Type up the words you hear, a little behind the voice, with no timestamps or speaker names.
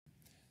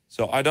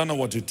So I don't know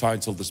what to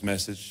title this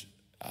message.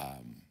 I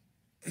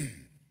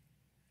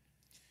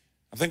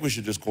think we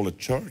should just call it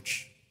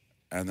church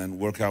and then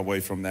work our way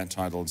from that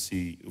title and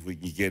see if we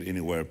can get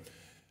anywhere.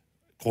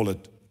 Call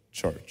it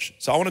church.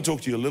 So I want to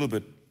talk to you a little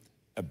bit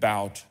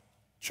about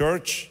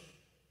church,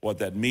 what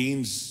that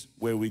means,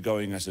 where we're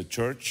going as a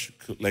church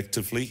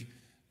collectively.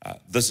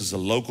 This is a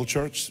local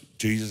church.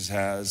 Jesus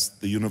has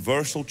the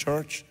universal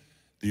church.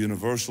 The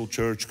universal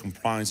church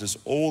comprises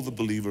all the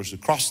believers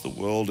across the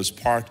world as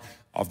part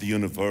of the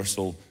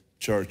universal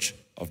church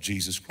of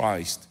Jesus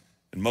Christ.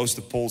 In most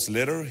of Paul's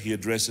letter, he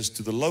addresses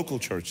to the local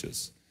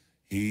churches.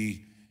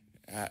 He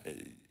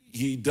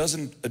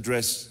doesn't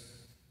address,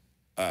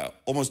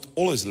 almost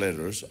all his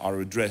letters are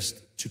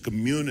addressed to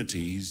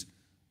communities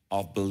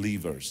of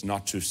believers,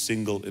 not to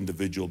single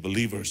individual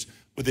believers,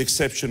 with the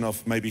exception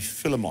of maybe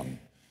Philemon,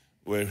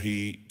 where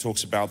he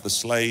talks about the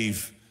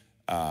slave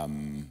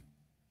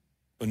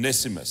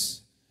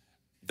Onesimus.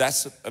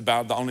 That's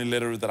about the only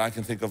letter that I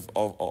can think of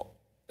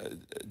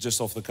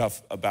just off the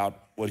cuff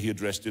about what he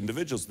addressed to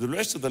individuals. The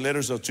rest of the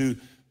letters are to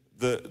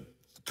the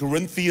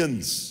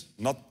Corinthians,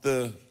 not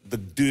the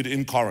dude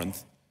in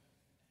Corinth,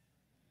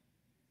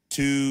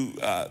 to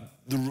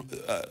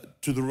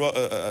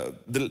the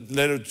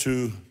letter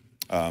to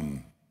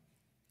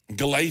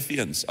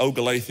Galatians. Oh,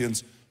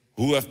 Galatians,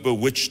 who have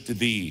bewitched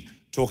thee?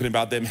 Talking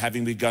about them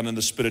having begun in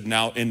the spirit,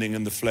 now ending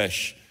in the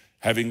flesh,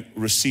 having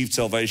received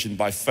salvation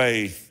by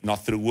faith,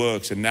 not through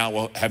works, and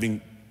now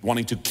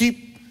wanting to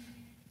keep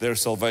their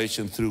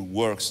salvation through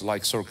works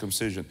like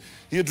circumcision.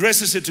 He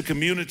addresses it to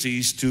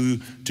communities to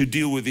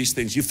deal with these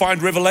things. You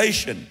find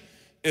Revelation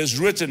is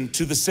written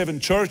to the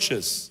 7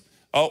 churches.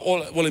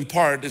 Well, in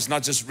part, it's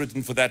not just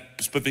written for that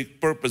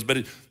specific purpose, but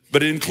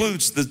it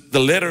includes the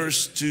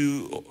letters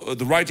to,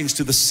 the writings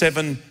to the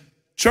 7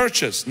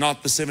 churches,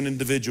 not the 7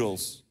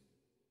 individuals.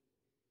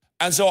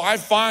 And so I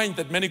find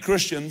that many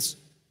Christians,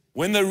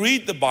 when they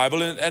read the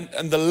Bible,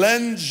 and the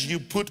lens you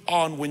put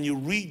on when you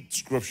read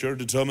Scripture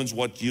determines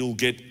what you'll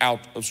get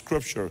out of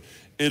Scripture.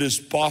 It is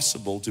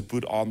possible to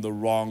put on the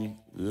wrong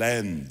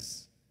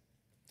lens.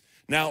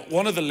 Now,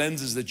 one of the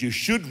lenses that you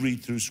should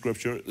read through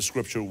the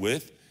Scripture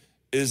with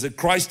is a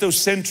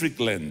Christocentric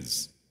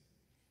lens.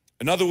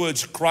 In other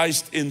words,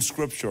 Christ in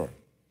Scripture.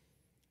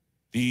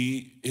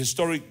 The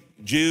historic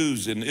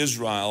Jews in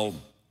Israel,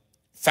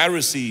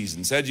 Pharisees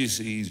and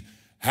Sadducees,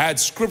 had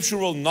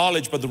scriptural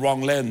knowledge but the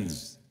wrong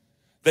lens.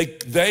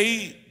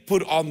 They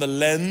put on the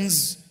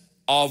lens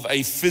of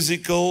a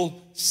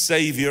physical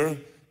Savior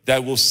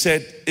that will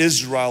set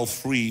Israel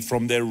free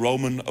from their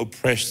Roman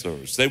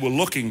oppressors. They were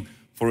looking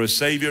for a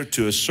Savior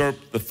to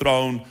usurp the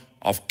throne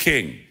of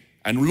king.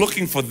 And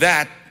looking for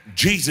that,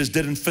 Jesus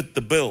didn't fit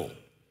the bill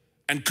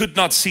and could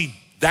not see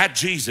that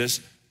Jesus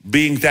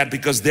being that,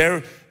 because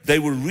they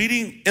were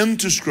reading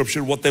into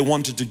Scripture what they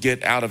wanted to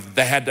get out of it.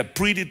 They had a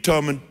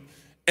predetermined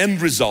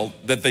end result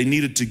that they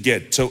needed to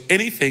get. So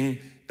anything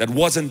that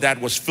wasn't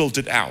that was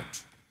filtered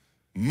out.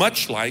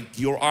 Much like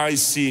your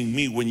eyes seeing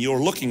me when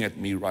you're looking at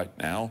me right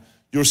now,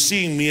 you're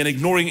seeing me and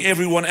ignoring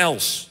everyone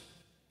else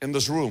in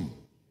this room.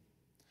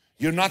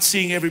 You're not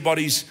seeing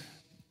everybody's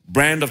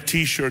brand of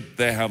t-shirt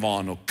they have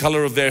on or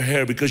color of their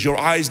hair, because your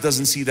eyes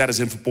doesn't see that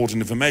as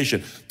important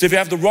information. So if you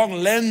have the wrong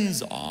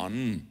lens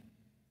on,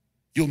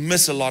 you'll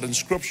miss a lot in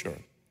Scripture.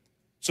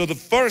 So the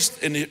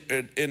first in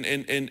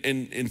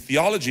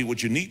theology,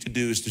 what you need to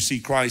do is to see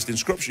Christ in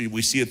Scripture.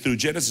 We see it through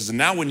Genesis. And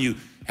now when you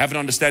have an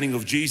understanding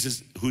of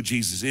Jesus, who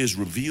Jesus is,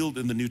 revealed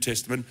in the New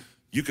Testament,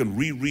 you can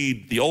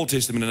reread the Old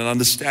Testament and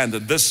understand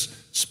that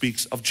this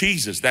speaks of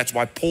Jesus. That's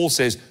why Paul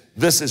says,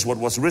 this is what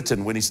was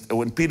written.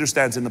 When Peter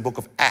stands in the book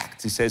of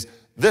Acts, he says,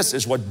 this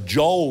is what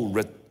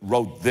Joel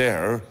wrote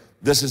there.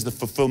 This is the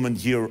fulfillment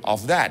here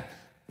of that.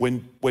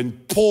 When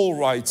Paul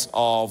writes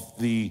of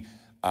the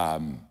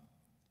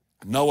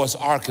Noah's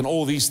Ark and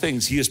all these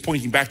things, he is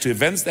pointing back to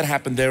events that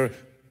happened there,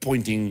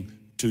 pointing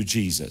to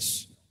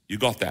Jesus. You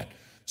got that?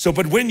 So,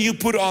 but when you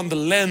put on the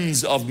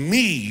lens of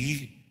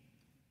me,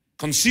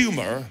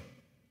 consumer,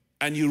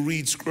 and you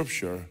read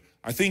Scripture,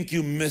 I think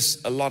you miss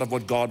a lot of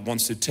what God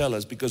wants to tell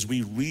us, because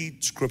we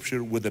read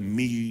Scripture with a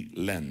me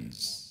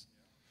lens.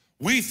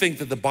 We think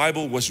that the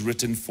Bible was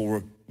written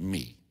for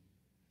me,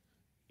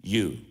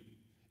 you.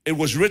 It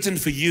was written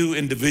for you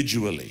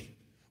individually.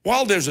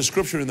 While there's a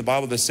scripture in the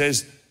Bible that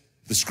says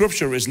the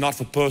Scripture is not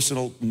for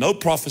personal, no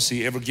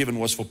prophecy ever given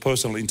was for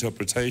personal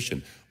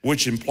interpretation,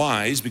 which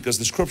implies, because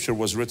the Scripture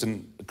was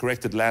written,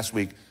 corrected last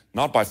week,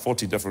 not by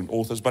 40 different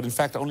authors, but in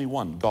fact only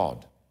one,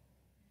 God,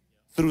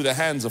 through the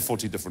hands of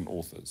 40 different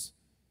authors,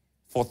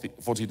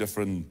 40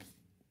 different,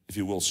 if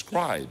you will,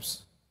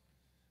 scribes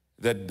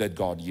that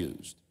God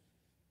used.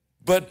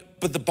 But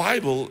the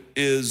Bible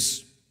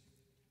is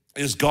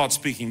God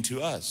speaking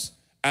to us.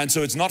 And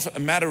so it's not a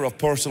matter of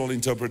personal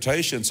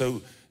interpretation.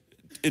 So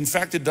in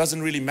fact, it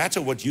doesn't really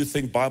matter what you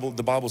think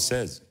the Bible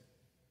says.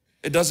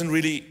 It doesn't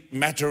really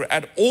matter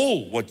at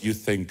all what you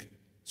think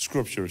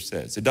Scripture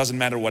says. It doesn't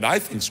matter what I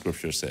think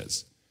Scripture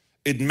says.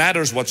 It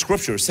matters what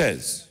Scripture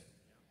says.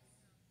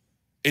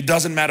 It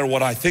doesn't matter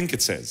what I think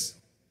it says.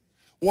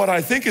 What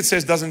I think it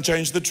says doesn't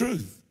change the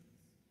truth.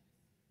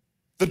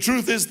 The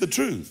truth is the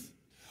truth.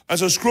 And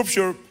so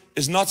scripture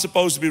is not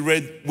supposed to be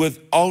read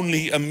with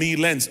only a me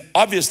lens.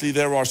 Obviously,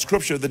 there are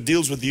scripture that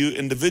deals with you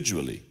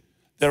individually.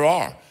 There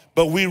are.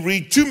 But we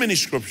read too many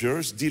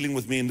scriptures dealing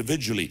with me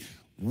individually.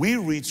 We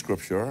read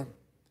scripture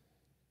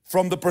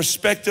from the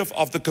perspective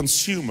of the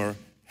consumer.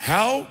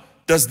 How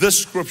does this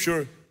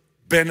scripture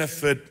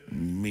benefit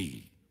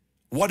me?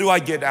 What do I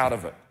get out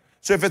of it?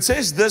 So if it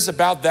says this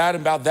about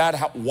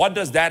that, what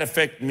does that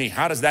affect me?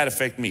 How does that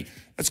affect me?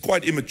 That's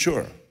quite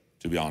immature,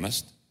 to be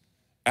honest.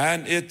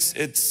 And it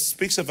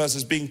speaks of us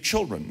as being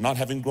children, not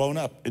having grown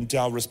up into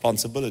our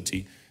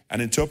responsibility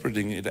and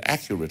interpreting it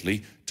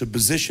accurately to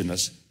position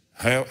us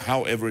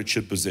however it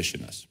should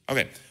position us.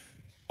 Okay,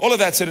 all of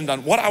that said and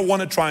done, what I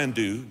want to try and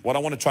do, what I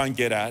want to try and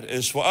get at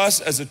is for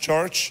us as a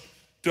church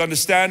to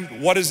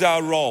understand what is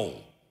our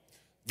role.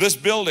 This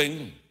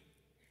building,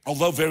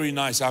 although very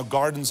nice, our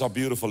gardens are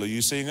beautiful. Are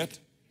you seeing it?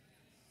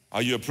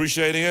 Are you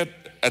appreciating it?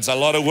 It's a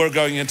lot of work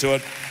going into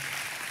it.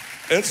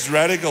 It's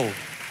radical.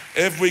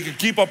 If we could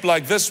keep up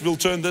like this, we'll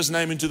turn this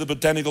name into the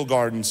Botanical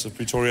Gardens of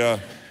Pretoria,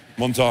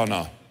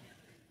 Montana.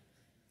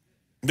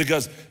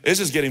 Because it's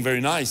just getting very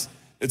nice.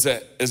 It's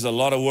a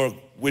lot of work.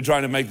 We're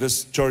trying to make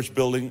this church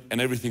building and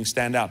everything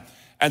stand out.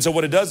 And so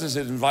what it does is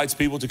it invites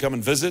people to come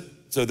and visit.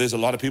 So there's a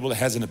lot of people that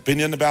has an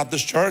opinion about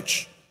this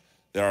church.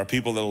 There are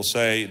people that will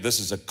say this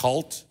is a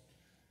cult.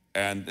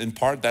 And in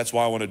part, that's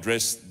why I want to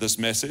address this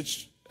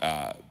message.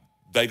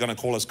 They're going to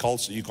call us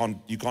cults. You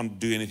can't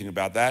do anything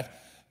about that.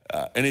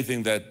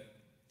 Anything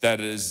that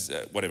is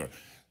whatever.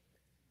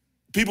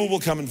 People will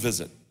come and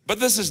visit. But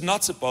this is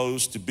not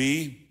supposed to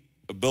be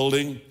a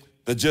building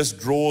that just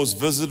draws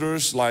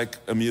visitors like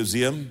a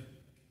museum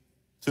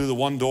through the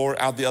one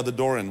door, out the other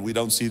door, and we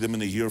don't see them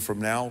in a year from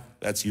now.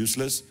 That's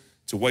useless.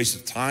 It's a waste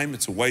of time.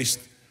 It's a waste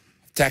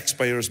of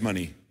taxpayers'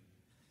 money.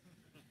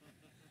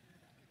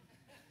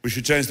 We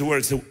should change the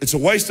word. It's a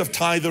waste of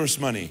tithers'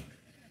 money.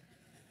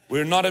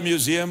 We're not a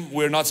museum.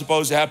 We're not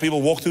supposed to have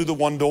people walk through the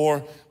one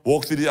door,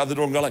 walk through the other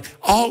door and go like,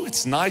 oh,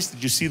 it's nice.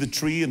 Did you see the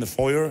tree in the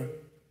foyer?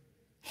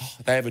 Oh,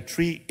 they have a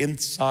tree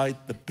inside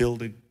the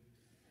building.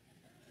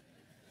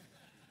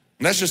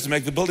 And that's just to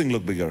make the building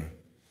look bigger.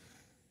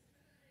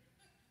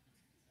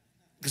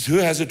 Because who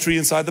has a tree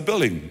inside the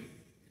building?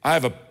 I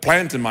have a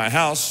plant in my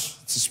house.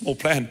 It's a small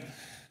plant.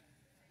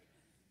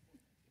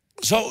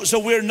 So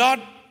we're not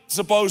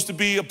supposed to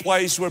be a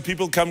place where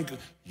people come.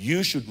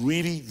 You should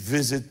really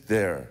visit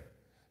there.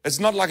 It's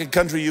not like a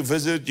country you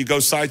visit, you go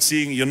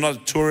sightseeing, you're not a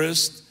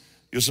tourist.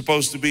 You're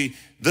supposed to be,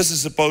 this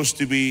is supposed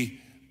to be,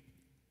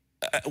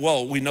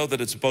 well, we know that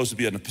it's supposed to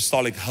be an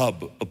apostolic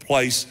hub, a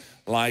place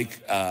like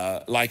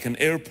an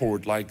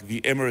airport, like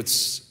the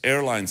Emirates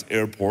Airlines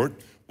airport,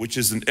 which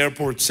is an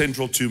airport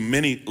central to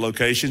many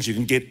locations. You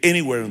can get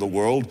anywhere in the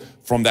world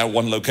from that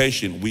one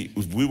location.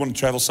 If we want to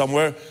travel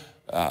somewhere,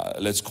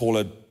 let's call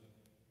it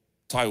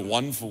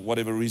Taiwan, for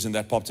whatever reason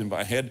that popped in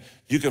my head,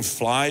 you can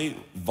fly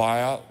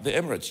via the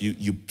Emirates.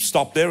 You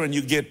stop there and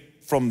you get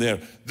from there.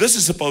 This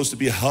is supposed to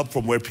be a hub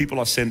from where people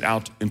are sent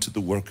out into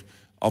the work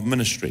of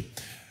ministry.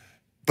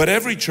 But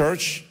every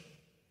church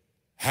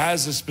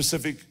has a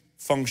specific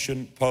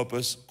function,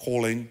 purpose,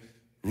 calling,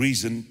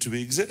 reason to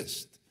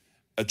exist.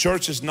 A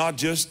church is not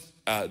just,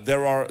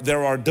 there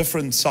are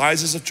different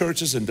sizes of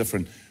churches and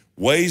different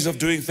ways of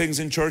doing things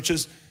in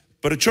churches.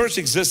 But a church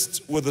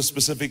exists with a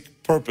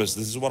specific purpose.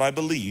 This is what I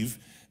believe,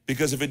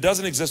 because if it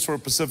doesn't exist for a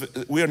specific,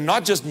 we are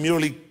not just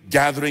merely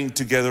gathering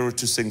together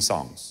to sing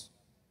songs.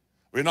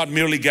 We're not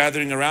merely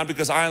gathering around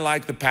because I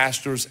like the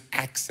pastor's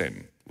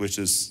accent, which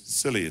is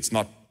silly. It's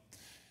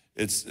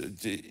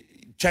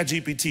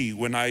ChatGPT,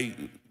 when I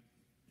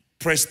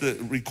press the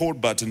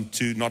record button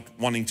to not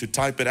wanting to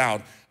type it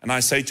out, and I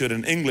say to it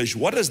in English,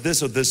 what does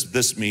this or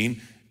this mean?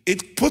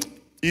 It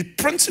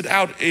prints it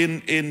out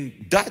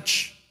in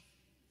Dutch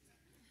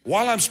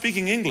while I'm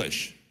speaking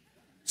English.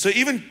 So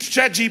even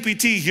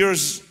ChatGPT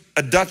hears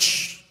a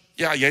Dutch,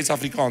 ja, jy's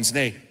Afrikaans,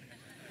 nee.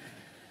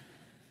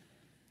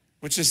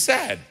 Which is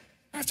sad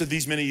after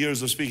these many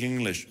years of speaking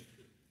English.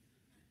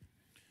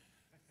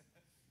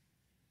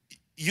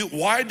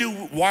 Why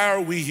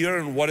are we here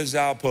and what is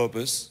our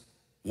purpose?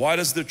 Why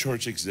does the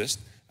church exist?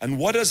 And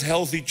what does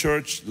healthy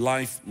church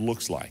life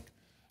looks like?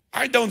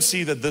 I don't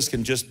see that this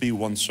can just be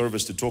one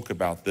service to talk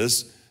about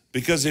this,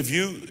 because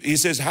he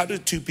says, how do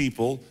two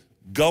people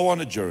go on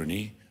a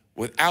journey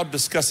without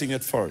discussing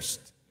it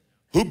first?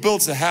 Who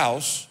builds a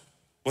house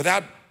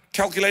without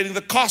calculating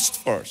the cost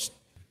first?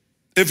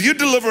 If you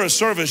deliver a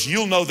service,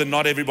 you'll know that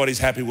not everybody's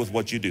happy with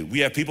what you do. We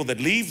have people that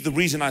leave. The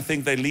reason I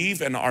think they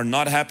leave and are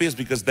not happy is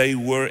because they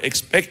were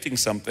expecting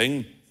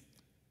something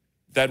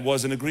that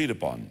wasn't agreed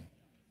upon.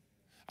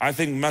 I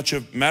think much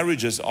of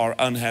marriages are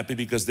unhappy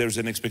because there's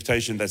an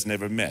expectation that's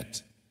never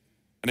met.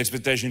 An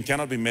expectation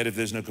cannot be met if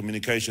there's no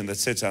communication that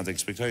sets out the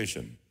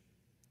expectation.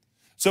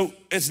 So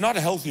it's not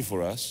healthy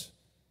for us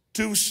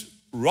to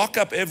rock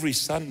up every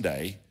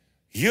Sunday,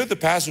 hear the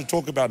pastor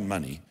talk about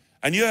money,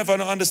 and you have an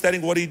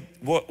understanding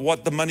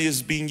what the money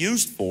is being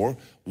used for,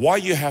 why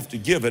you have to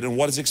give it, and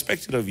what is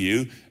expected of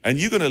you, and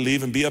you're going to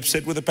leave and be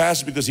upset with the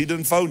pastor because he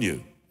didn't phone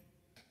you.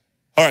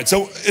 All right,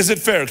 so is it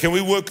fair? Can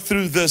we work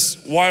through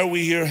this? Why are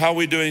we here? How are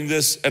we doing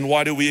this? And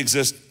why do we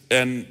exist?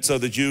 And so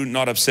that you're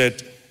not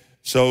upset.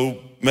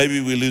 So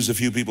maybe we lose a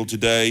few people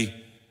today.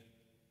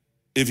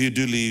 If you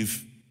do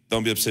leave,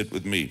 don't be upset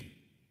with me.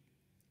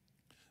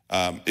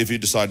 If you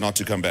decide not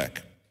to come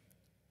back.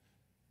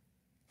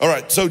 All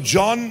right, so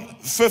John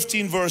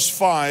 15 verse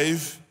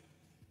 5,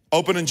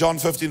 open in John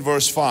 15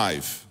 verse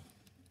 5.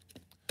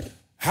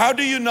 How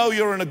do you know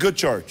you're in a good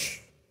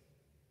church?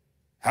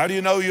 How do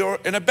you know you're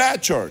in a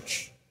bad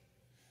church?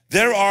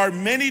 There are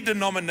many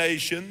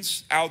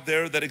denominations out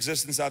there that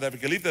exist in South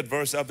Africa. Leave that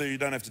verse up there, you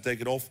don't have to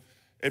take it off.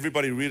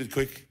 Everybody read it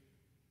quick,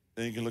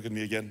 then you can look at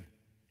me again.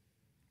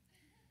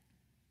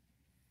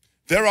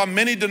 There are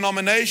many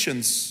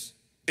denominations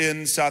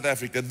in South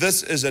Africa.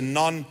 This is a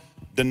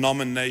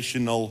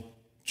non-denominational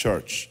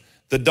church.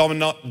 The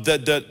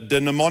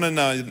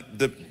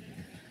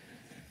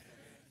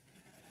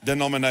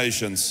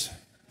denominations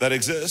that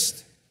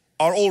exist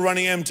are all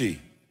running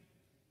empty.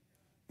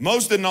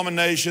 Most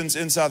denominations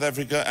in South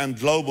Africa and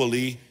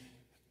globally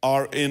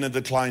are in a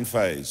decline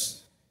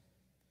phase.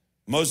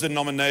 Most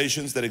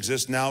denominations that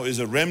exist now is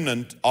a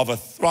remnant of a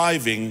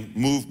thriving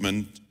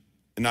movement.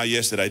 Now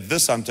yesterday,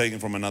 this I'm taking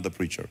from another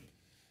preacher.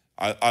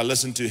 I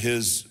listened to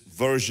his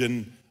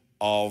version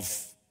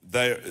of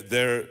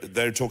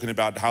they're talking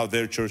about how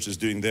their church is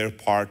doing their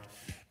part.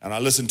 And I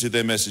listened to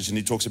their message, and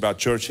he talks about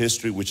church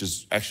history, which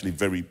is actually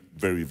very,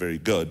 very, very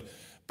good.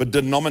 But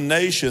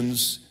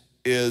denominations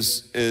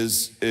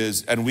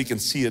is, and we can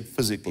see it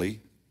physically,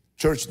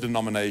 church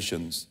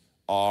denominations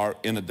are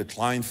in a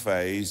decline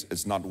phase.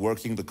 It's not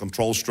working. The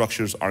control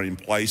structures are in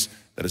place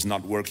that is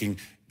not working.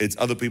 It's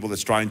other people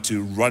that's trying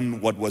to run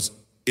what was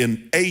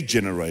in a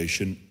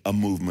generation a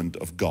movement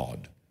of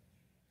God.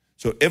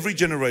 So every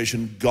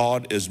generation,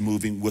 God is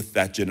moving with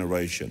that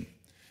generation.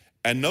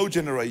 And no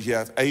generation, you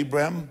have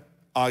Abraham,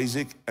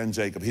 Isaac, and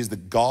Jacob. He's the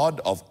God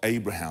of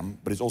Abraham,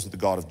 but he's also the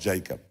God of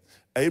Jacob.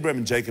 Abraham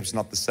and Jacob is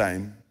not the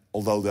same,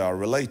 although they are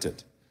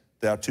related.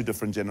 They are two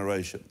different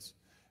generations.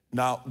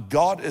 Now,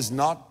 God is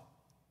not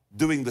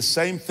doing the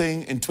same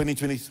thing in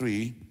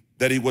 2023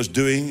 that he was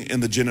doing in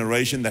the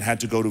generation that had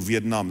to go to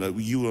Vietnam.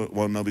 You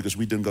won't know because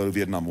we didn't go to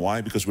Vietnam.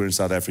 Why? Because we're in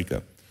South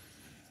Africa.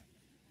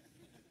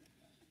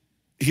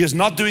 He is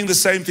not doing the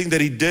same thing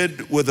that he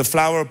did with the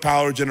flower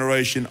power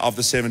generation of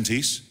the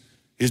 70s.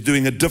 He's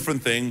doing a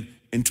different thing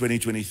in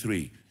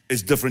 2023.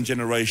 It's different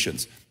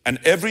generations. And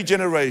every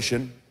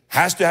generation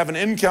has to have an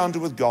encounter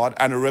with God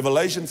and a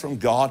revelation from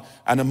God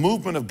and a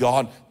movement of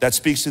God that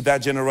speaks to that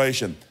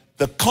generation.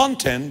 The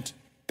content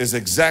is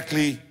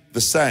exactly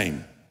the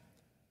same.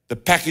 The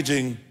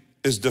packaging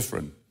is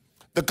different.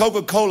 The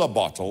Coca-Cola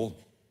bottle,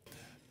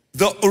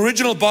 the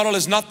original bottle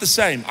is not the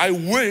same. I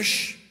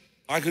wish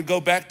I could go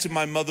back to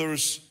my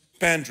mother's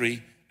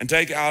pantry and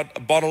take out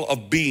a bottle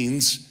of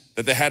beans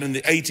that they had in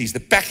the 80s. The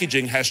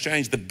packaging has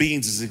changed. The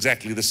beans is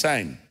exactly the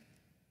same.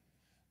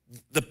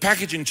 The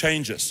packaging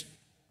changes.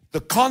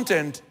 The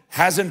content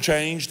hasn't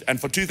changed, and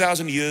for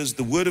 2,000 years,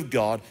 the Word of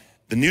God,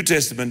 the New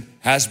Testament,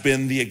 has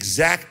been the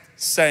exact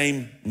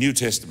same New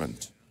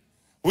Testament.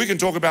 We can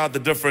talk about the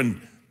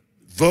different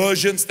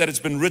versions that it's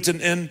been written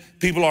in.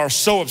 People are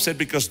so upset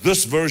because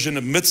this version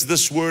omits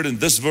this word and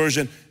this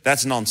version.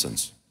 That's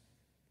nonsense.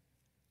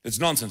 It's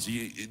nonsense.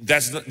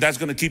 That's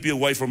going to keep you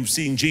away from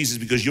seeing Jesus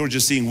because you're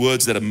just seeing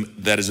words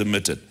that is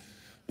omitted.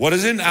 What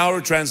is in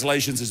our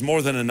translations is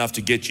more than enough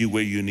to get you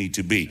where you need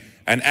to be,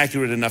 and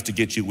accurate enough to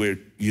get you where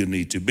you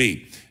need to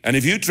be. And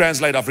if you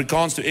translate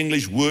Afrikaans to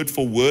English word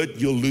for word,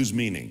 you'll lose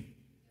meaning.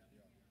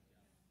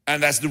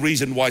 And that's the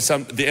reason why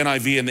the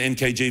NIV and the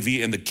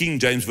NKJV and the King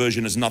James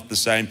Version is not the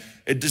same.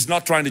 It is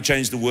not trying to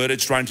change the word.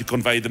 It's trying to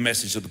convey the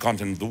message of the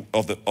content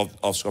of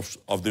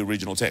the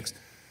original text.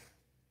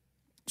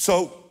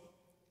 So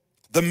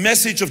the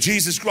message of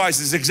Jesus Christ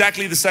is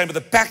exactly the same, but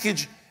the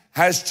package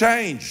has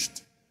changed.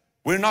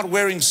 We're not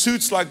wearing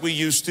suits like we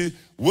used to.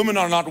 Women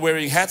are not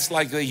wearing hats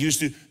like they used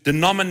to.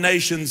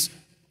 Denominations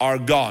are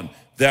gone.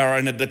 They are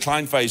in a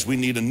decline phase. We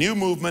need a new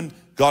movement.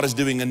 God is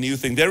doing a new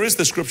thing. There is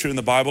the scripture in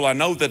the Bible. I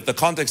know that the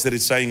context that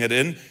it's saying it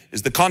in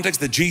is the context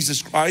that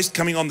Jesus Christ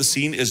coming on the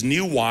scene is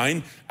new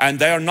wine, and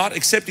they are not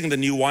accepting the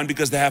new wine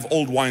because they have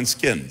old wine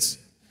skins.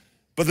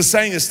 But the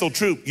saying is still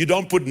true. You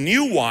don't put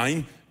new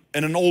wine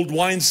in an old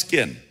wine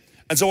skin.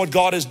 And so what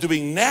God is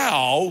doing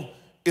now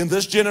in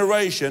this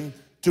generation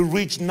to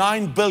reach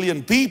 9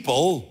 billion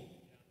people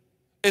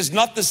is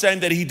not the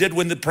same that he did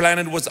when the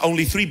planet was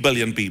only 3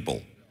 billion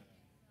people.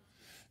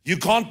 You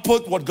can't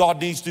put what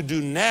God needs to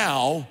do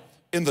now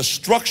in the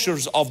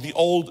structures of the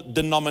old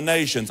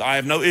denominations. I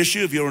have no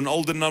issue if you're an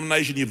old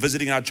denomination, you're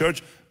visiting our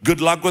church,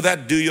 good luck with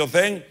that, do your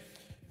thing.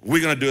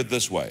 We're going to do it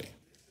this way.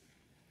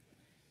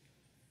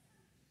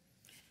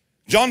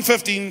 John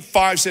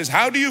 15:5 says,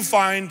 how do you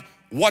find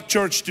what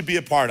church to be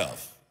a part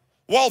of?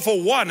 Well,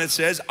 for one, it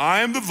says,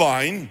 I am the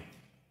vine,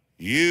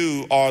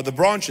 you are the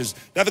branches.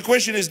 Now the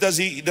question is, does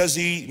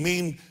he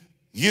mean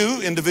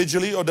you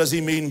individually, or does he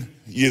mean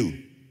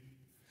you?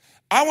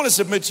 I want to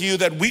submit to you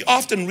that we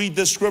often read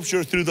this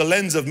scripture through the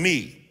lens of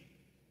me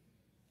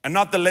and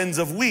not the lens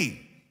of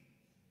we.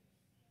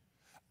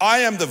 I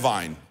am the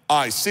vine.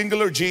 I,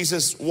 singular,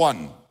 Jesus,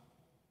 one.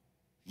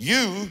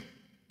 You,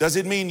 does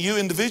it mean you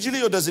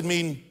individually or does it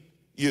mean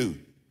you?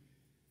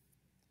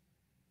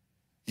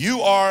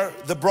 You are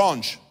the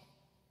branch.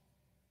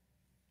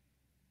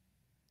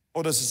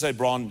 Or does it say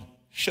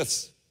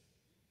branches?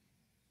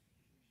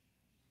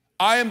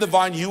 I am the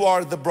vine, you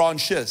are the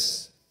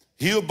branches.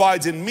 He who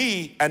abides in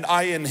me and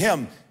I in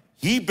him,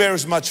 he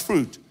bears much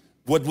fruit.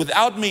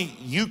 Without me,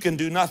 you can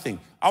do nothing.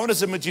 I want to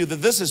submit to you that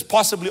this is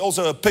possibly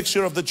also a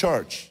picture of the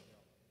church.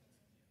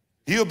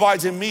 He who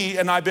abides in me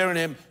and I bear in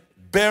him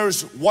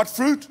bears what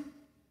fruit?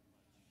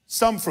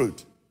 Some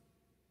fruit.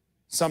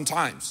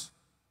 Sometimes.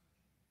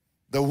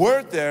 The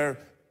word there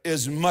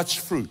is much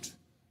fruit.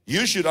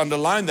 You should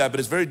underline that, but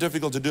it's very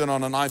difficult to do it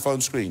on an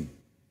iPhone screen.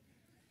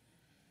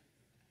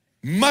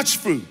 Much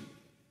fruit.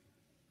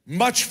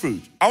 Much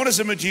fruit. I want to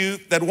submit to you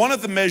that one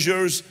of the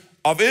measures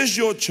of is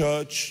your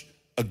church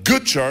a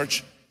good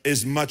church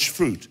is much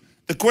fruit.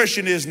 The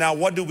question is now,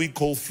 what do we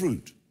call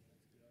fruit?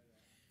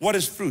 What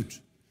is fruit?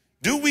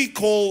 Do we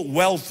call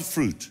wealth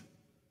fruit?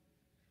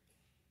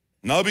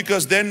 No,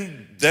 because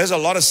then there's a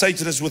lot of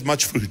Satanists with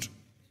much fruit.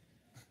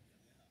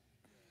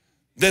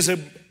 There's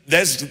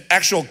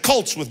actual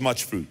cults with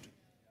much fruit.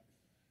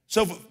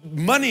 So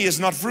money is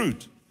not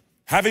fruit.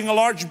 Having a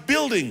large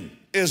building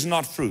is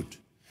not fruit.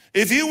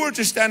 If you were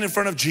to stand in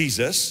front of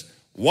Jesus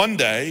one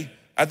day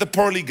at the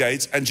pearly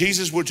gates and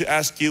Jesus were to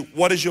ask you,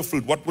 what is your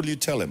fruit? What will you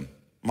tell him?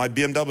 My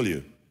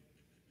BMW.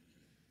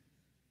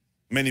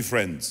 Many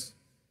friends.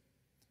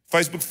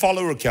 Facebook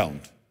follower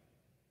count.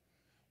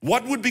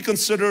 What would be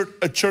considered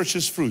a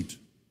church's fruit?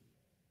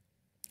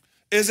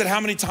 Is it how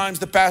many times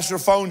the pastor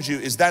phones you?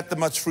 Is that the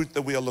much fruit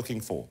that we are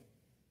looking for?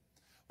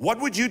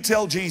 What would you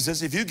tell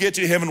Jesus if you get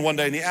to heaven one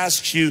day and he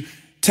asks you,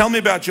 tell me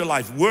about your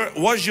life.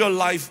 Was your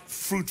life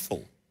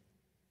fruitful?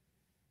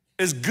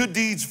 Is good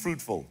deeds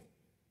fruitful?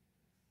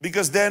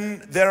 Because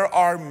then there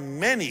are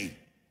many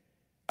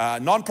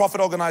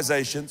non-profit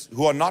organizations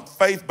who are not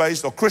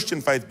faith-based or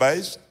Christian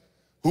faith-based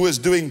who is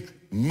doing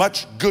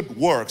much good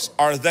works.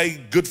 Are they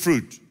good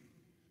fruit?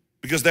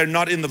 Because they're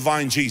not in the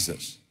vine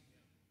Jesus.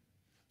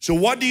 So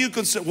what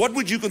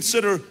would you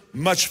consider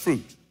much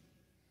fruit?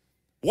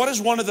 What is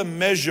one of the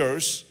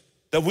measures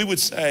that we would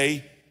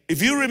say,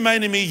 if you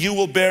remain in me, you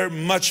will bear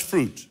much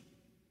fruit?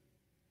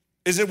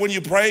 Is it when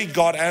you pray,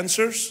 God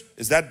answers?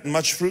 Is that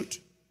much fruit?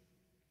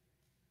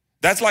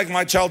 That's like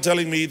my child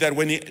telling me that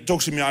when he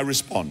talks to me, I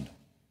respond.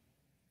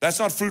 That's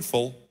not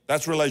fruitful,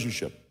 that's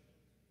relationship.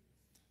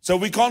 So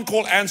we can't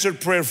call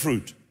answered prayer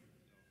fruit.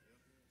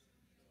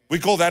 We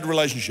call that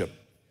relationship.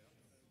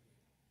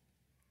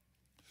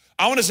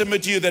 I want to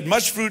submit to you that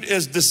much fruit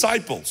is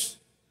disciples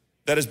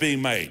that is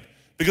being made.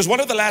 Because one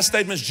of the last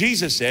statements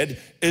Jesus said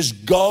is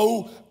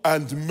go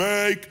and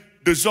make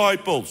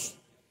disciples.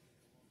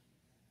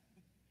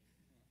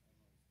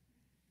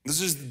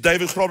 This is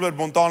David Grobler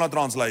Montana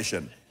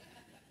translation.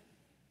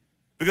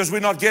 Because we're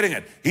not getting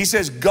it. He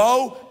says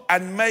go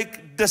and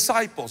make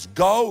disciples.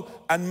 Go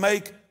and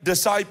make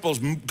disciples.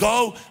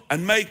 Go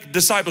and make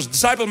disciples.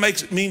 Disciple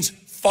means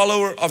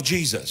follower of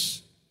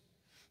Jesus.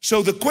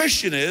 So the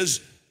question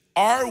is,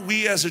 are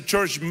we as a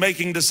church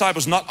making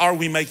disciples? Not are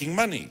we making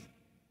money?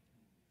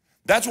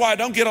 That's why I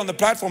don't get on the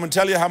platform and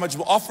tell you how much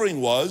the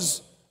offering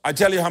was. I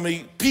tell you how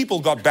many people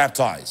got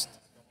baptized.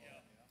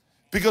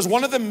 Because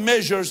one of the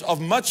measures of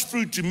much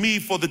fruit to me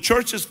for the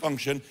church's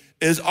function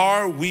is,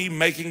 are we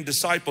making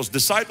disciples?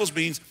 Disciples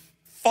means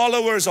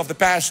followers of the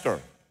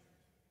pastor.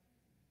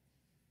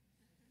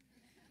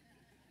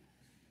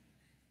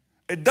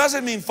 It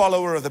doesn't mean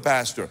follower of the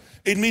pastor.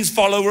 It means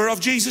follower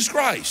of Jesus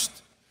Christ.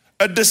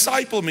 A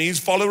disciple means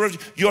follower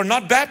of, you're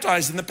not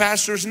baptized in the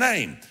pastor's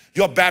name.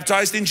 You're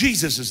baptized in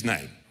Jesus'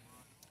 name.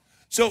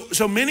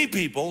 So many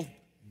people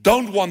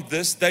don't want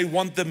this. They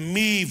want the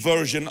me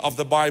version of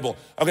the Bible.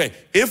 Okay,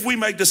 if we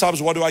make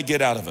disciples, what do I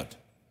get out of it?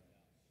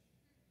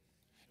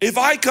 If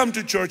I come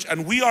to church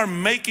and we are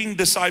making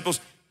disciples,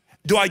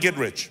 do I get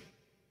rich?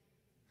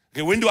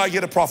 Okay, when do I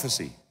get a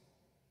prophecy?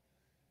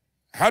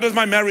 How does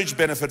my marriage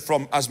benefit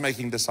from us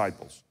making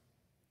disciples?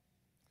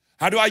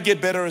 How do I get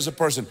better as a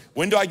person?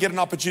 When do I get an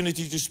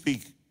opportunity to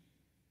speak?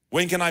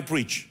 When can I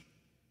preach?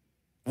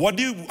 What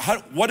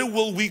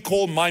will we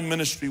call my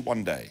ministry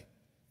one day?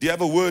 Do you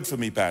have a word for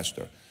me,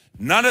 Pastor?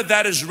 None of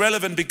that is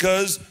relevant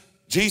because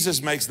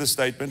Jesus makes this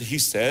statement. He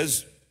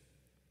says,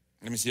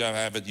 let me see, I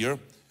have it here.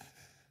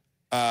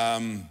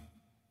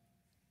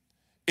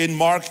 In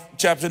Mark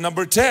chapter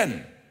number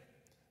 10,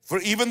 for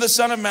even the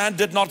Son of Man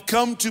did not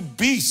come to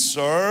be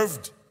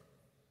served,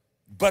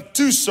 but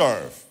to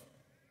serve,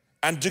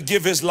 and to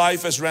give his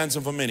life as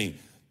ransom for many.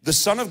 The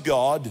Son of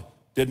God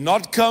did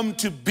not come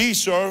to be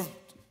served,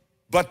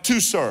 but to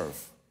serve.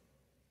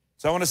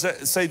 So I want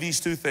to say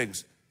these two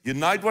things.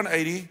 Unite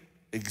 180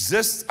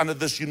 exists under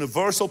this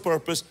universal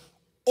purpose.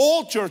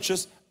 All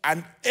churches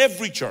and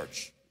every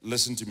church,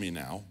 listen to me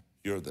now,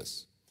 hear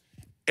this.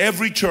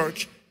 Every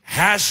church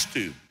has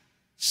to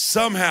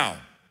somehow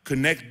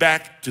connect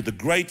back to the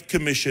Great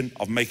Commission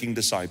of making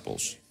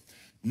disciples.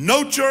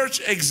 No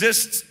church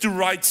exists to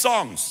write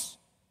songs.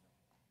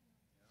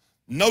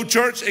 No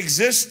church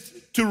exists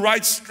to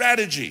write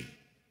strategy.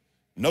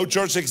 No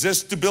church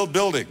exists to build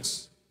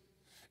buildings.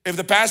 If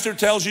the pastor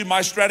tells you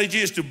my strategy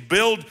is to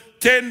build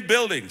 10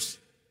 buildings,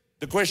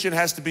 the question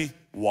has to be,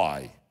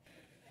 why?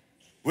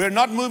 We're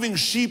not moving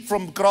sheep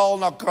from kraal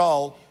na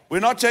kraal. We're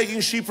not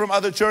taking sheep from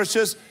other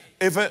churches.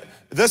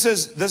 This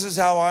is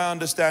how I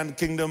understand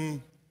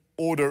kingdom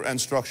order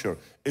and structure.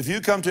 If you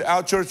come to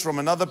our church from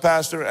another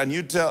pastor and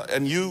you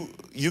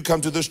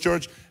come to this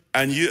church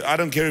and I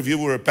don't care if you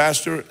were a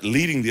pastor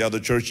leading the other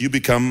church, you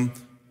become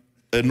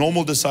a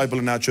normal disciple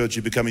in our church,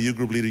 you become a youth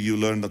group leader, you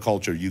learn the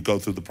culture, you go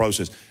through the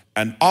process.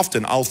 And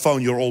often I'll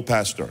phone your old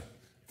pastor,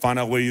 find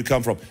out where you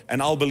come from,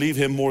 and I'll believe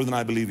him more than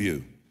I believe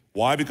you.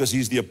 Why? Because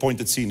he's the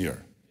appointed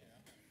senior.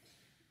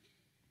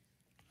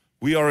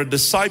 We are a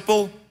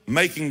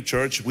disciple-making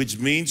church, which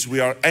means we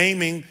are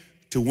aiming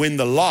to win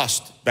the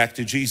lost back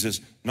to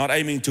Jesus, not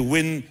aiming to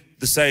win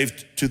the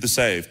saved to the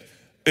saved.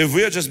 If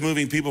we're just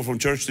moving people from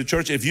church to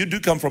church, if you do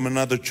come from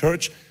another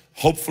church,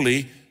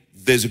 hopefully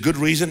there's a good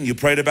reason you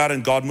prayed about it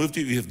and God moved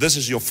you. If this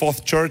is your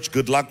fourth church,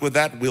 good luck with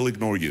that. We'll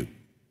ignore you.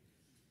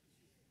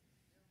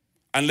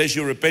 Unless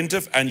you're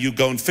repentant and you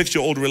go and fix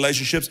your old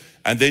relationships,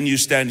 and then you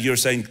stand here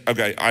saying,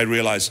 okay, I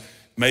realize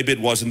maybe it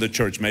wasn't the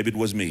church, maybe it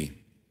was me.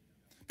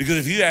 Because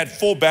if you had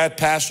 4 bad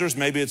pastors,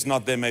 maybe it's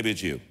not them, maybe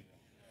it's you.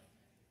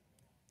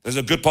 There's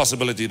a good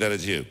possibility that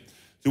it's you.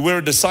 So we're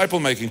a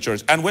disciple-making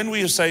church. And when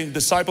we are saying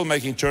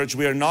disciple-making church,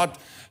 we're not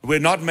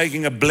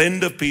making a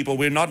blend of people.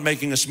 We're not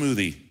making a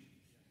smoothie.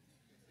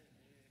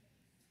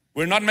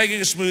 We're not making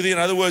a smoothie. In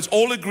other words,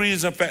 all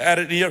ingredients are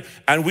added here,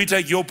 and we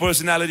take your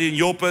personality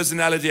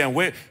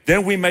and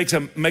then we make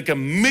a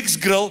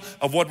mixed grill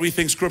of what we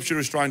think Scripture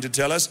is trying to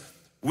tell us.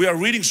 We are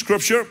reading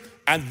Scripture,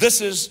 and this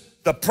is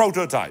the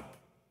prototype.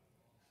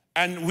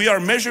 And we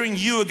are measuring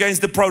you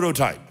against the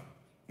prototype,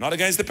 not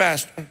against the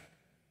pastor.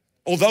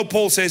 Although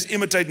Paul says,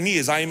 imitate me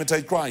as I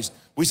imitate Christ.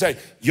 We say,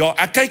 ja,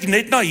 ek kyk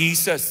net na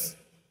Jesus.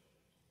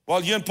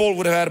 Well, you and Paul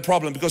would have had a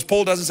problem, because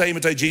Paul doesn't say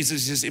imitate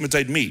Jesus, he says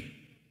imitate me.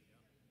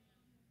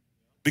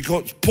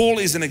 Because Paul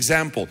is an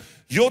example.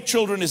 Your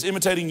children is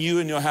imitating you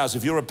in your house.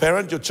 If you're a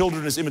parent, your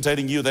children is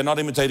imitating you. They're not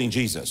imitating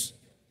Jesus.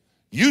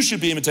 You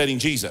should be imitating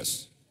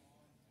Jesus.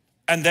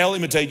 And they'll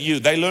imitate you.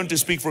 They learn to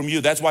speak from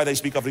you. That's why they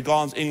speak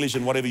Afrikaans, English,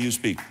 and whatever you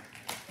speak.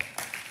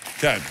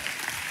 Okay.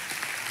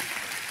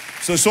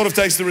 So it sort of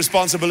takes the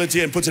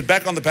responsibility and puts it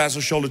back on the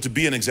pastor's shoulder to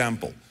be an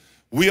example.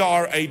 We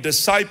are a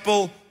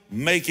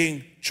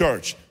disciple-making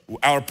church.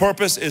 Our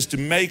purpose is to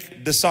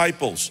make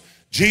disciples.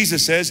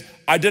 Jesus says,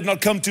 I did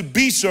not come to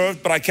be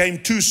served, but I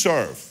came to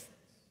serve.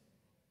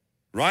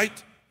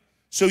 Right?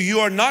 So you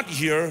are not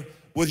here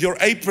with your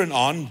apron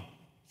on.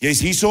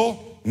 Jy's hierso,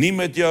 nie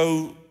met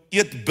jou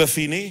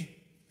eetbuffie nie.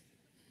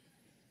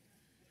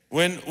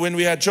 When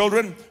we had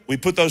children, we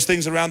put those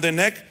things around their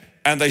neck,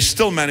 and they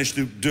still manage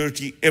to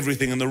dirty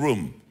everything in the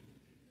room.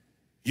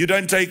 You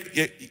don't,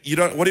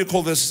 what do you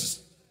call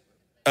this?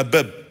 A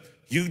bib.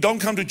 You don't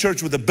come to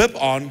church with a bib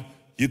on,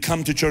 you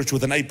come to church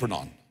with an apron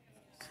on.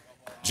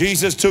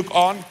 Jesus took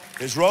on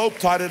his robe,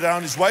 tied it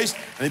around his waist,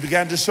 and he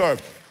began to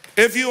serve.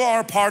 If you are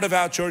a part of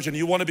our church and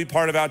you want to be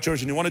part of our church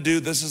and you want to do,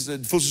 this is a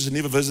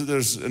Nuwe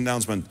Visitors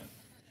announcement.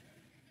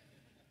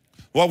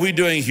 What we're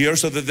doing here,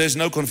 so that there's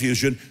no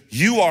confusion,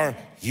 you are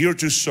here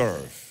to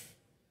serve.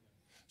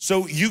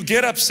 So you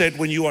get upset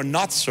when you are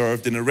not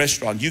served in a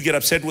restaurant. You get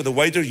upset with the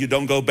waiter, you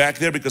don't go back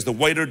there because the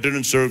waiter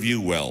didn't serve you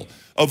well.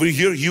 Over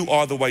here, you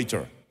are the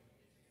waiter.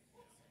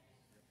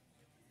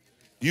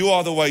 You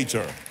are the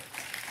waiter.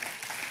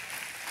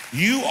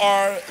 You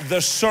are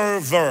the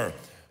server.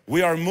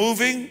 We are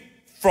moving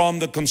from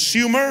the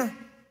consumer.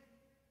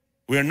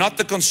 We are not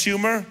the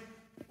consumer.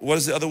 What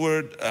is the other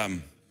word?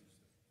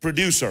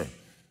 Producer.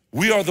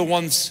 We are the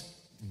ones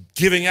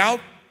giving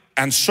out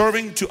and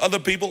serving to other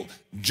people,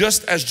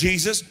 just as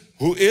Jesus,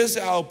 who is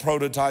our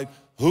prototype,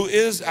 who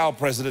is our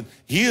president,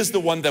 he is the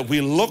one that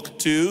we look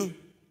to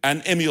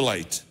and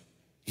emulate.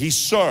 He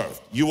served.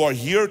 You are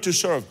here to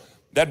serve.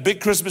 That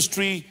big Christmas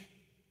tree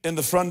in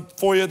the front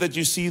foyer that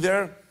you see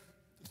there,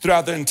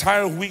 throughout the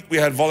entire week, we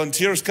had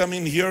volunteers come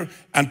in here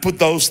and put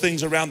those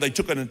things around. They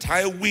took an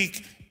entire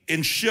week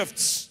in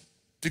shifts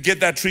to get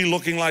that tree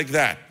looking like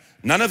that.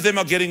 None of them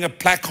are getting a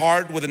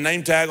placard with a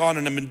name tag on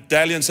and a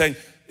medallion saying,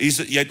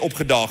 jy het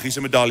opgedaag, hier's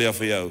 'n medalje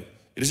vir jou.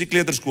 Dit is nie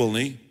kleuterskool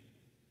nie.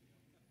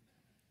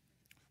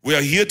 We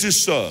are here to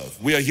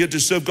serve. We are here to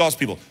serve God's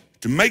people,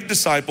 to make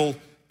disciples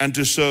and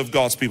to serve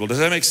God's people. Does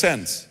that make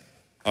sense?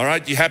 All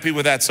right, you happy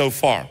with that so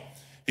far?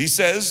 He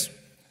says,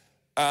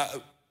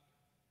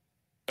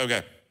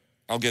 okay,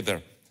 I'll get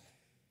there.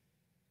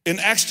 In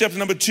Acts chapter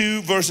number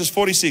 2, verses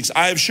 46,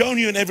 I have shown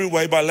you in every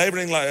way by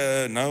laboring,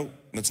 no,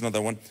 that's not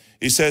that one.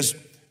 He says,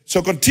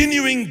 so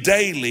continuing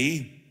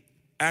daily,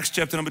 Acts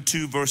chapter number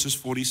 2, verses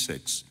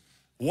 46.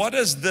 What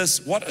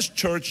does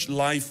church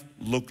life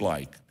look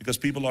like? Because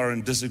people are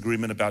in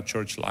disagreement about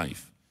church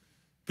life.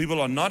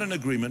 People are not in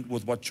agreement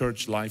with what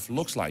church life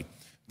looks like.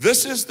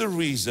 This is the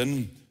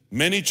reason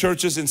many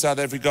churches in South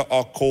Africa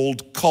are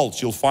called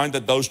cults. You'll find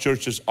that those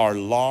churches are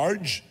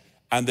large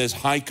and there's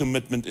high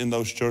commitment in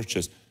those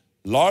churches.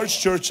 large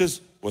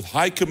churches with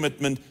high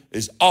commitment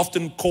is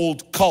often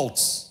called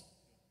cults.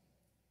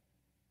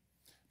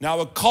 Now,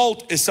 a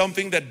cult is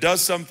something that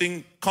does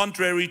something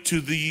contrary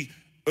to the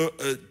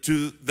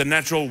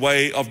natural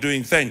way of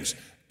doing things.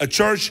 A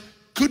church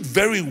could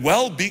very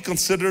well be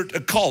considered a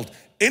cult.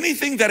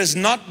 Anything that is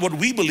not what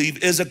we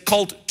believe is a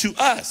cult to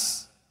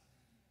us.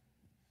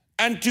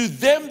 And to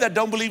them that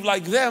don't believe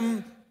like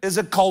them is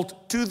a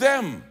cult to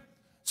them.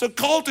 So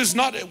cult is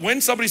not,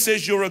 when somebody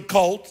says you're a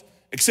cult,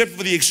 except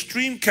for the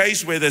extreme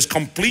case where there's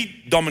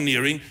complete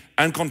domineering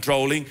and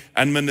controlling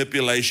and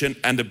manipulation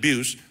and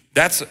abuse,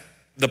 that's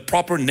the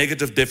proper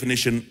negative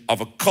definition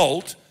of a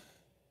cult.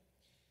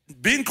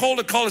 Being called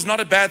a cult is not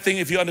a bad thing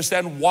if you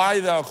understand why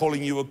they are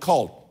calling you a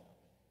cult.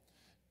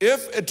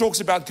 If it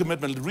talks about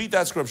commitment, read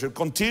that scripture,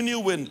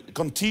 continuing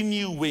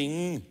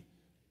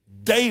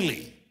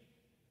daily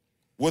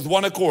with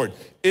one accord.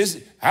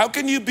 How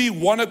can you be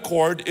one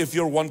accord if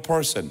you're one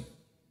person?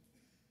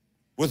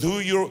 With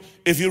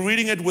if you're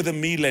reading it with a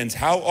me lens,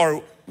 how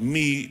are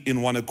me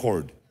in one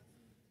accord?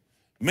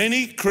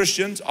 Many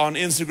Christians on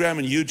Instagram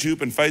and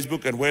YouTube and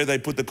Facebook and where they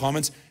put the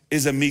comments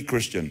is a me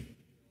Christian.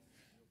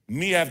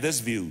 Me have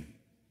this view.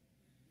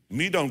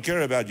 Me don't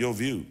care about your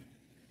view.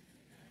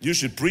 You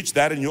should preach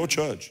that in your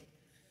church.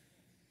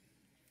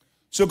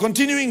 So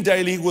continuing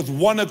daily with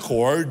one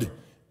accord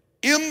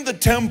in the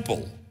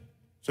temple.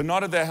 So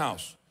not at their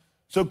house.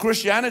 So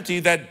Christianity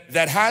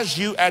that has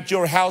you at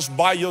your house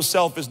by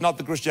yourself is not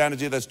the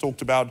Christianity that's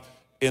talked about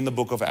in the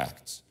book of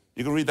Acts.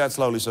 You can read that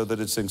slowly so that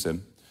it sinks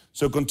in.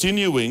 So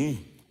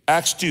continuing,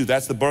 Acts 2,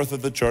 that's the birth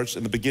of the church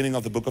in the beginning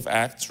of the book of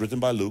Acts, written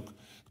by Luke.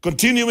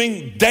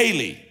 Continuing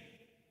daily.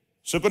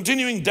 So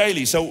continuing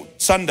daily, so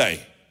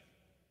Sunday.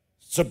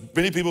 So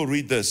many people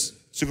read this.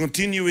 So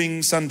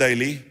continuing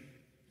Sundaily.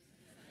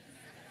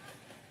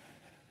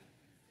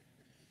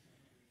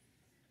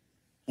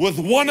 With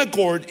one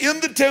accord in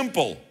the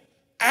temple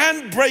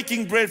and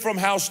breaking bread from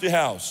house to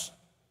house.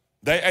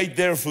 They ate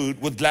their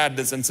food with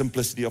gladness and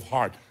simplicity of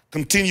heart.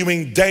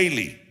 Continuing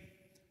daily.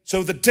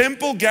 So the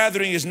temple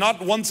gathering is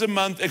not once a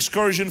month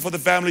excursion for the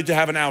family to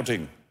have an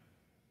outing.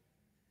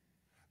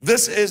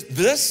 This is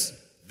this.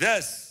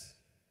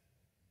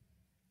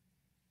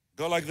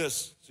 Go like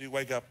this so you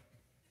wake up.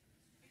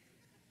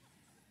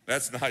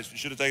 That's nice. You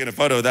should have taken a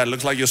photo of that. It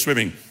looks like you're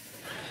swimming.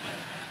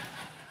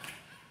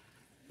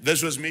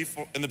 This was me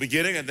in the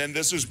beginning, and then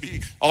this was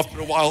me after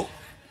a while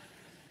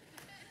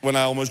when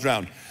I almost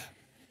drowned.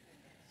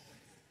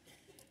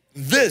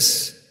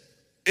 This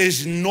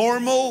is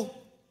normal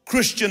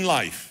Christian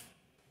life.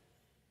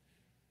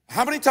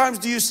 How many times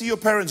do you see your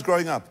parents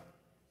growing up?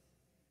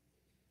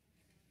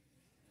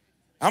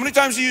 How many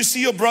times do you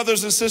see your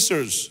brothers and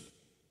sisters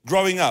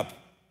growing up?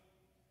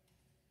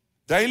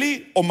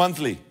 Daily or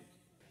monthly?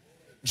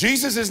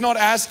 Jesus is not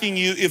asking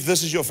you if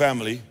this is your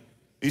family.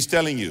 He's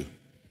telling you.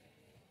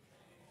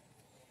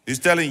 He's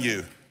telling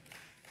you.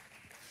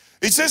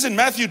 It says in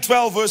Matthew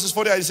 12 verses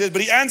 48, he says,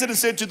 but he answered and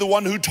said to the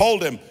one who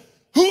told him,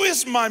 who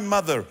is my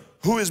mother?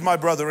 Who is my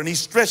brother? And he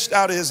stretched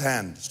out his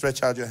hand.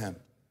 Stretch out your hand.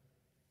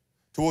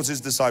 Towards his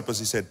disciples,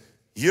 he said,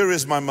 here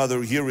is my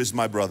mother, here is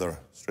my brother.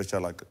 Stretch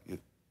out like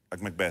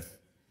Macbeth.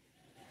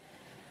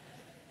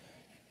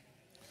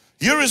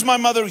 Here is my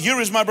mother, here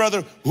is my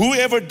brother.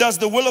 Whoever does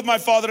the will of my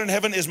Father in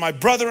heaven is my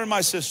brother and my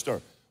sister.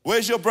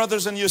 Where's your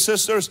brothers and your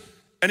sisters?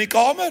 Any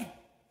comment?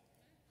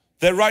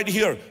 They're right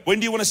here. When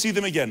do you want to see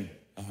them again?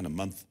 Oh, in a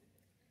month.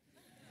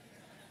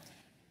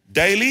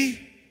 Daily,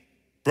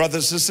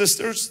 brothers and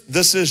sisters,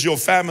 this is your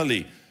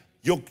family.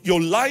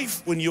 Your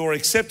life, when you're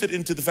accepted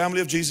into the family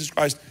of Jesus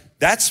Christ,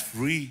 that's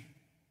free.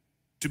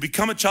 To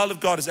become a child of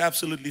God is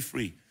absolutely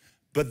free.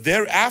 But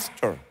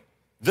thereafter,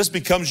 this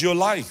becomes your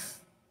life.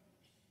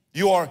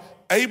 You are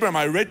Abraham.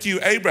 I read to you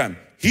Abraham.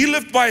 He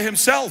lived by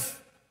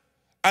himself.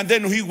 And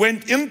then he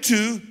went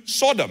into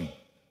Sodom,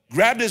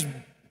 grabbed his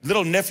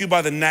little nephew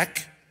by the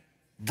neck,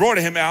 brought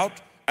him out.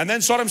 And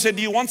then Sodom said,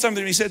 do you want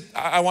something? He said,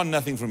 I want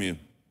nothing from you.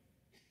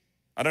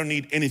 I don't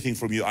need anything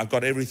from you. I've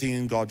got everything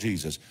in God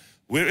Jesus.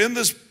 We're in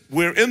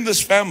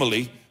this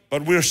family,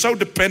 but we're so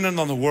dependent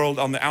on the world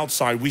on the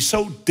outside. We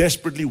so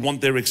desperately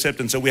want their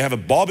acceptance. So we have a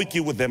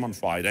barbecue with them on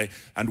Friday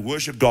and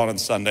worship God on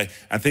Sunday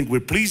and think we're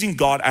pleasing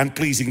God and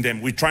pleasing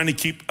them. We're trying to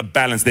keep a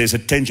balance. There's a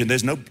tension.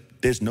 There's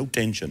no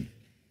tension.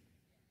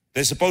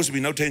 There's supposed to be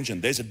no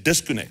tension. There's a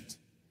disconnect.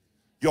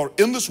 You're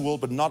in this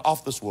world, but not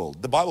of this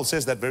world. The Bible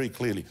says that very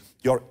clearly.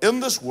 You're in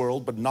this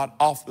world, but not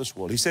of this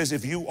world. He says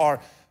if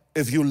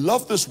you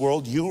love this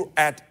world, you're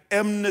at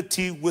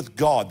enmity with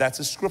God. That's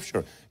a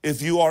scripture.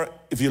 If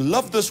you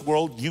love this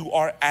world, you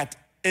are at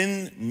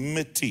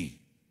enmity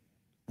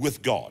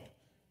with God.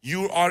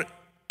 You are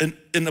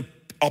in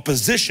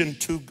opposition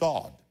to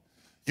God.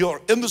 You're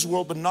in this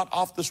world, but not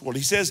of this world.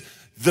 He says,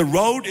 the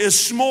road is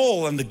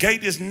small and the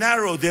gate is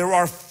narrow. There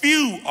are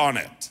few on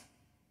it.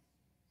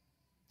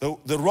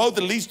 The road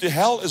that leads to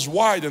hell is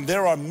wide and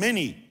there are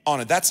many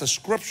on it. That's a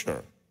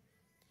scripture.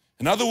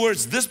 In other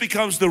words, this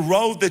becomes the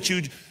road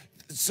that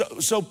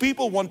so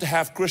people want to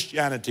have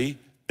Christianity,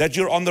 that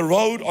you're on the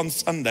road on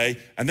Sunday,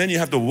 and then you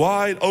have the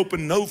wide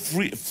open, no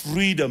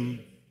freedom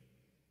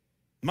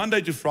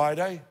Monday to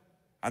Friday,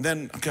 and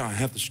then, okay, I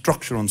have the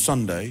structure on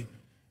Sunday,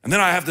 and then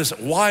I have this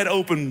wide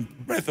open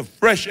breath of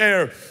fresh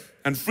air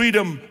and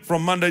freedom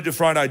from Monday to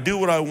Friday. I do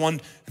what I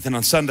want, and then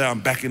on Sunday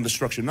I'm back in the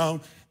structure. No,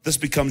 this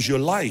becomes your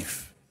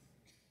life.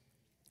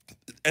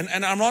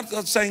 And I'm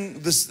not saying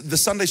this, the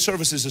Sunday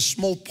service is a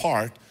small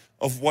part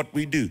of what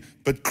we do,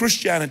 but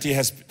Christianity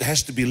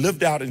has to be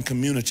lived out in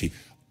community.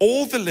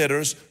 All the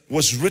letters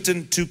was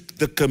written to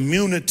the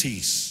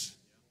communities.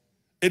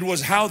 It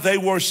was how they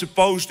were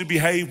supposed to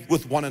behave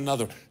with one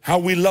another, how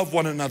we love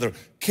one another,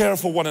 care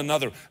for one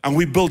another, and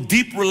we build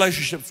deep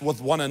relationships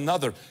with one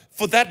another.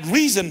 For that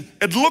reason,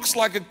 it looks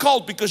like a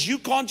cult because you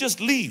can't just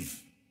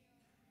leave.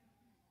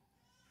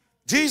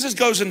 Jesus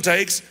goes and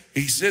takes,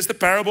 he says the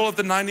parable of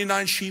the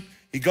 99 sheep.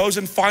 He goes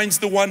and finds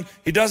the one.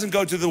 He doesn't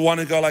go to the one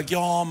and go like,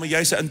 ja, maar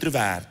jy's 'n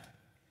introvert.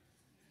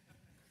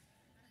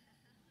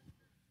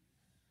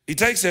 He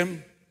takes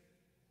him,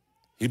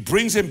 he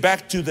brings him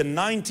back to the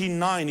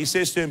 99. He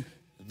says to him,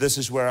 this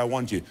is where I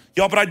want you.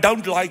 Yeah, but I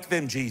don't like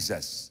them,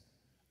 Jesus.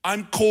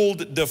 I'm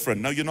called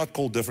different. No, you're not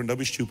called different. Don't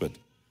be stupid.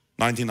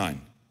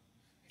 99.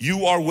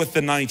 You are with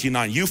the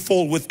 99. You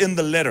fall within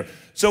the letter.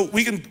 So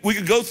we can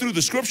go through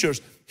the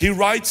scriptures. He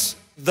writes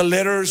the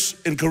letters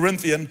in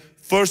Corinthians,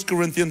 1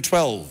 Corinthians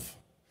 12,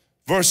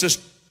 verses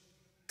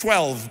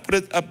 12. Put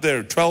it up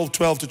there, 12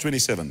 to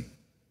 27.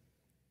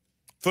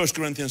 1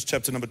 Corinthians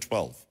chapter number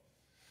 12.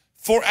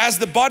 For as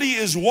the body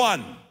is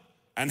one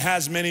and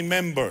has many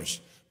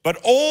members, but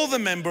all the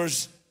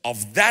members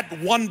of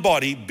that one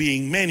body,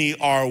 being many,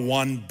 are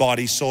one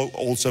body, so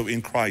also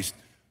in Christ.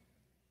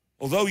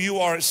 Although you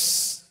are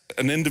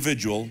an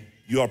individual,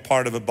 you are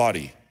part of a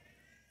body.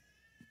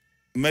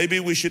 Maybe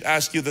we should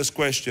ask you this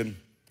question.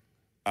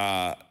 Do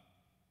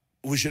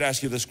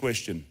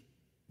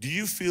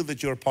you feel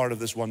that you're part of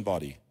this one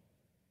body?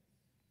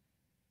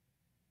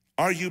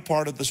 Are you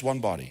part of this one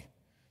body?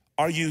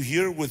 Are you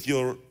here with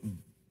your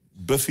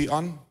buffet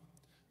on?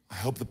 I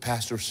hope the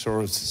pastor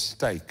serves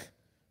steak.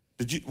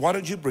 Why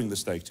don't you bring the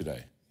steak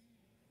today?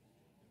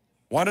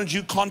 Why don't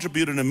you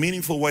contribute in a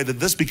meaningful way that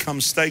this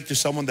becomes steak to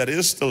someone that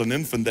is still an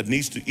infant that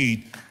needs to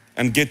eat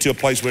and get to a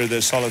place where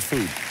there's solid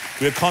food?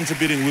 We're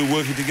contributing, we're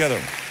working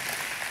together.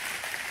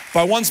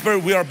 By one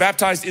Spirit we are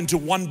baptized into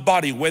one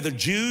body, whether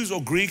Jews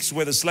or Greeks,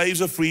 whether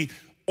slaves or free,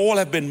 all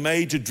have been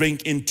made to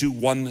drink into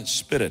one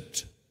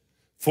Spirit.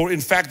 For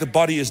in fact the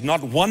body is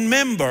not one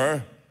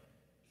member.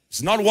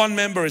 It's not one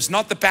member, it's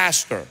not the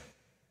pastor.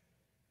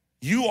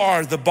 You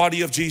are the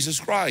body of Jesus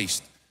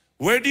Christ.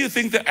 Where do you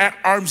think the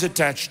arm's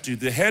attached to?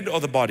 The head or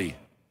the body?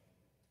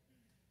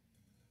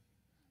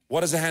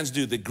 What does the hands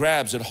do? It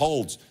grabs, it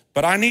holds.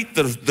 But I need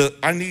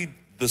I need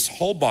this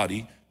whole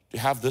body to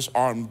have this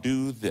arm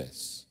do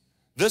this.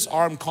 This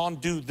arm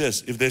can't do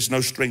this if there's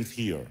no strength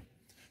here.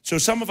 So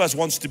some of us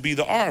wants to be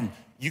the arm.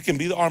 You can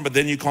be the arm, but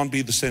then you can't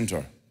be the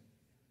center.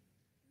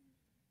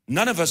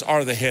 None of us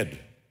are the head.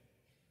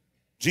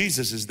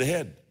 Jesus is the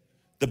head.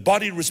 The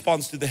body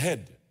responds to the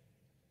head.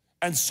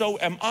 And so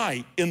am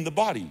I in the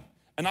body.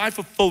 And I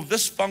fulfill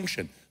this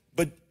function,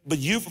 but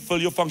you fulfill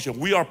your function.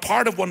 We are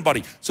part of one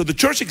body. So the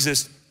church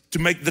exists to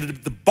make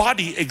the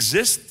body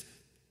exist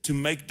to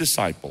make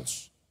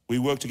disciples. We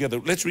work together.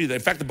 Let's read that.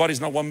 In fact, the body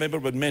is not one member,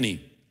 but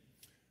many.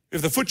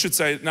 If the foot should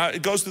say, now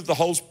it goes through the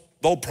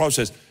whole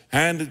process.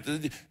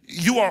 And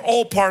you are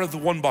all part of the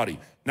one body.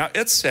 Now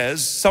it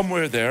says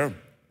somewhere there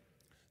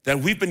that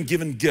we've been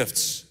given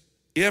gifts.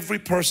 Every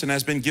person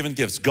has been given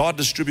gifts. God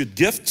distributes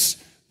gifts.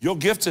 Your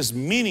gift is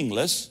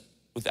meaningless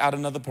without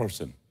another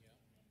person.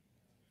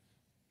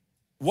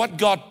 What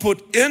God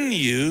put in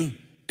you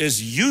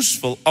is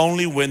useful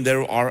only when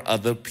there are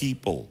other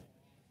people.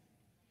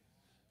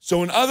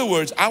 So in other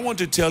words, I want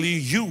to tell you,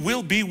 you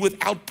will be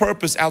without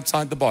purpose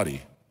outside the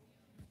body.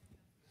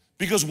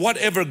 Because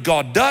whatever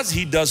God does,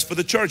 He does for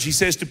the church. He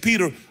says to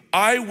Peter,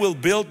 I will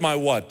build my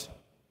what?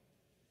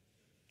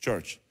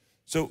 Church.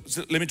 So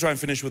let me try and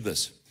finish with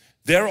this.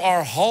 There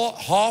are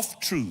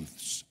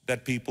half-truths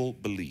that people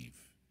believe.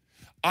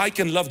 I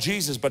can love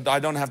Jesus, but I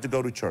don't have to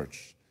go to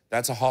church.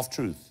 That's a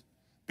half-truth.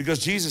 Because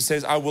Jesus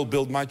says, I will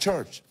build my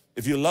church.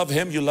 If you love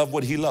Him, you love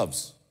what He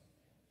loves.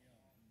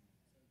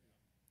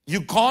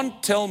 You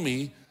can't tell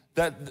me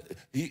that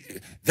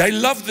they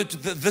love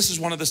this is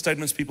one of the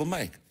statements people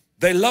make.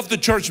 They love the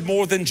church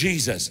more than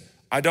Jesus.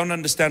 I don't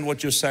understand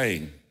what you're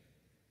saying.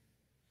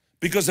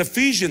 Because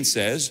Ephesians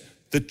says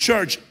the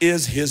church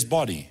is His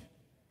body.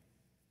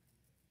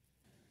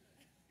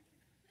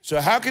 So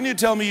how can you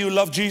tell me you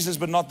love Jesus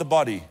but not the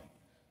body?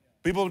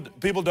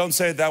 People don't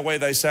say it that way.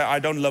 They say,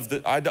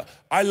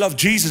 I love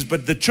Jesus,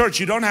 but the church,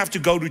 you don't have to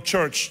go to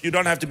church. You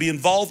don't have to be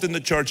involved in the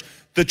church.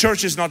 The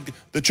church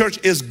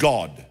is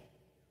God.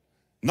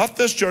 Not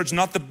this church,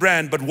 not the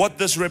brand, but what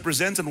this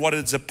represents and what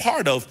it's a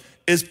part of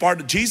is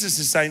part of, Jesus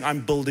is saying,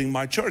 I'm building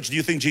my church. Do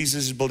you think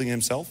Jesus is building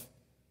Himself?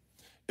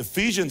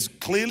 Ephesians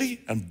clearly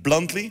and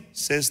bluntly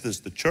says this,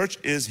 the church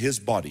is His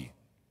body.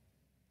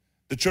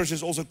 The church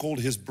is also called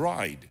His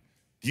bride.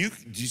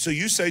 So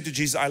you say to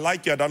Jesus, I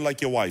like you, I don't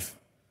like your wife.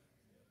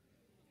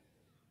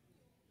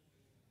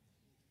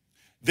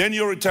 Then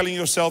you're telling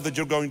yourself that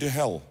you're going to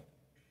hell.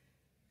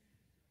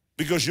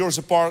 because you're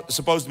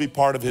supposed to be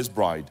part of his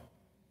bride.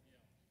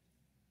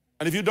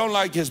 And if you don't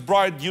like his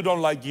bride, you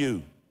don't like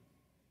you.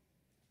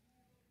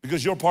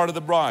 Because you're part of the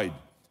bride.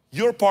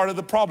 You're part of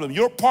the problem.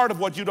 You're part of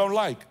what you don't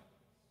like.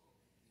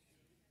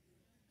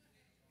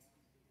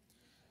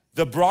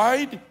 The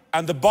bride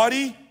and the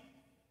body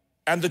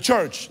and the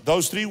church,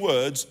 those three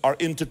words are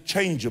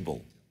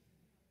interchangeable.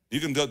 You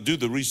can go do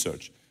the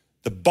research.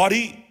 The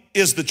body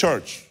is the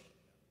church.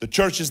 The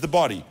church is the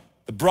body.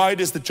 The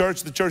bride is the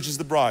church is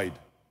the bride.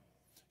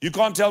 You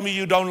can't tell me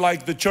you don't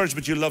like the church,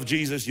 but you love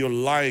Jesus. You're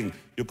lying.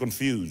 You're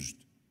confused.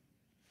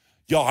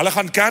 Ja, hulle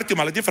gaan kerk toe,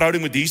 maar hulle het nie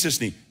verhouding met Jesus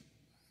nie.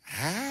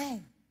 How?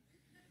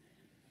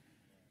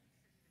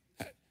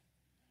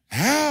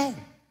 How?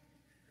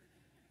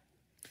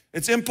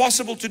 It's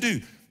impossible to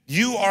do.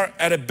 You are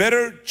at a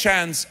better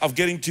chance of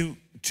getting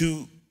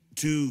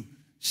to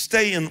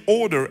stay in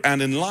order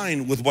and in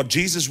line with what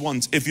Jesus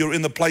wants if you're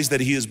in the place that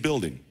he is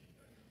building.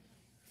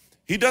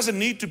 He doesn't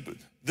need to,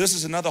 this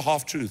is another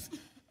half-truth,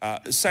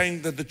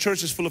 saying that the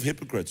church is full of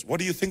hypocrites. What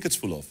do you think it's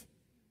full of?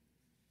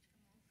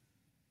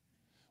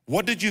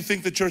 What did you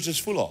think the church is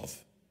full of?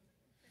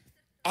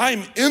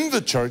 I'm in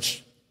the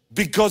church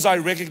because I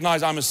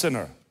recognize I'm a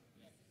sinner.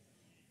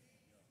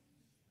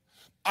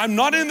 I'm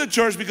not in the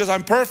church because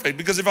I'm perfect,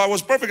 because if I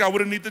was perfect, I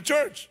wouldn't need the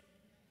church.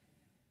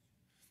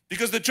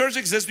 Because the church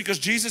exists because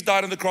Jesus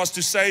died on the cross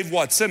to save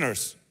what?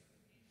 Sinners.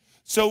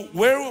 So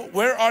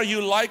where are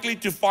you likely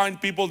to find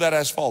people that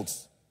has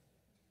faults?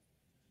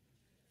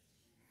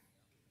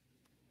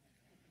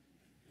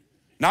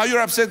 Now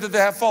you're upset that they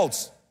have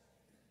faults.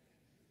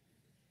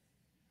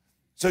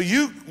 So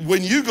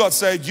when you got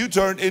saved, you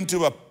turned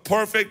into a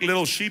perfect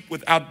little sheep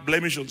without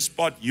blemish or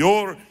spot.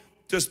 You're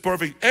just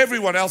perfect.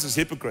 Everyone else is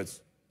hypocrites.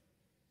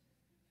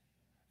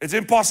 It's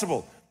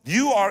impossible.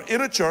 You are in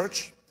a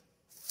church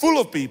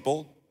full of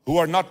people who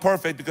are not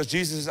perfect because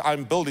Jesus says,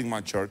 I'm building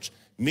my church.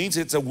 Means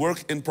it's a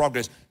work in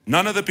progress.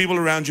 None of the people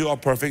around you are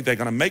perfect. They're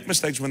going to make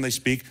mistakes when they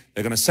speak.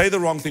 They're going to say the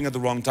wrong thing at the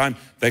wrong time.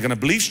 They're going to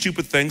believe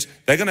stupid things.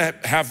 They're going to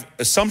have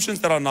assumptions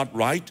that are not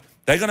right.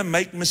 They're going to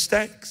make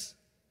mistakes.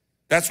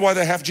 That's why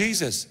they have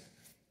Jesus.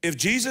 If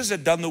Jesus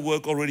had done the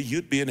work already,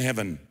 you'd be in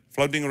heaven,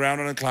 floating around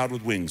on a cloud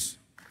with wings.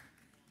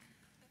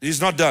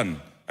 He's not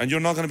done. And you're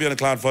not going to be on a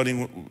cloud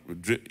floating,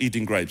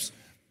 eating grapes.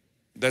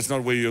 That's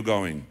not where you're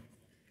going.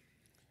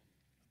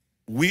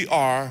 We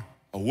are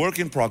a work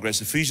in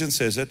progress. Ephesians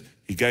says it.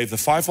 He gave the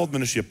fivefold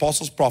ministry,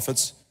 apostles,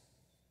 prophets,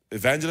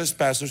 evangelists,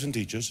 pastors, and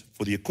teachers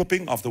for the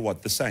equipping of the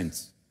what? The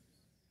saints.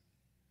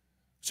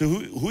 So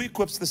who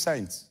equips the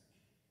saints?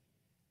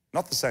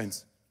 Not the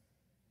saints.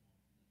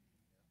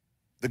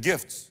 The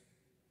gifts.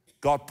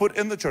 God put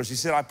in the church. He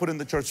said, I put in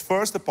the church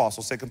first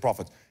apostles, second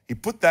prophets. He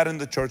put that in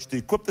the church to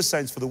equip the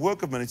saints for the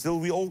work of ministry till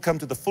we all come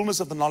to the fullness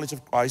of the knowledge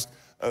of Christ,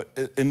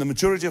 in the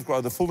maturity of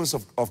God, the fullness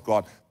of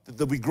God,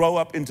 that we grow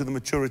up into the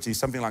maturity,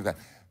 something like that,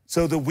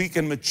 so that we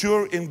can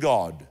mature in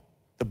God.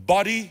 The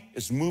body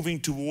is moving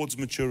towards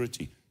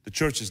maturity. The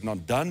church is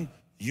not done.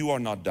 You are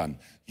not done.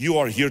 You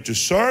are here to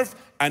serve,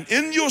 and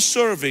in your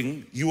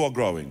serving, you are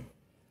growing.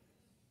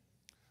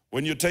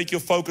 When you take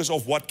your focus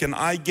off what can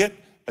I get,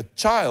 a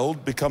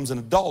child becomes an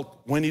adult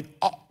when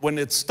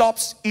it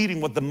stops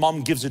eating what the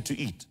mom gives it to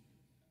eat.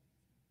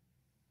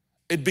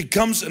 It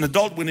becomes an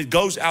adult when it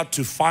goes out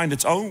to find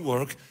its own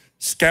work,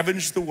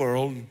 scavenge the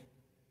world,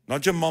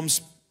 not your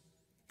mom's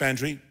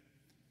pantry,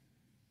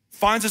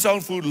 finds its own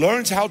food,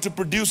 learns how to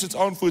produce its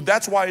own food.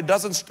 That's why it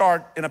doesn't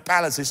start in a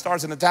palace. It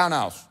starts in a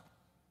townhouse,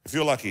 if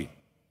you're lucky,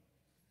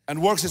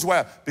 and works its way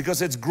up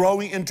because it's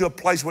growing into a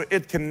place where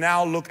it can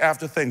now look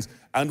after things.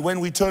 And when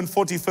we turn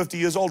 40, 50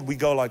 years old, we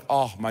go like,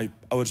 oh, my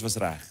ouers was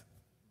reg.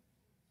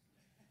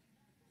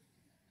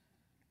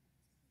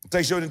 It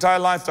takes you an entire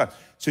lifetime.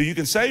 So you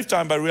can save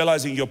time by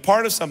realizing you're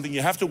part of something,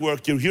 you have to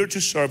work, you're here to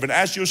serve, and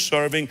as you're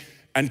serving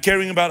and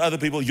caring about other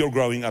people, you're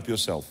growing up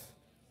yourself.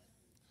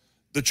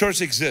 The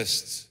church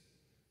exists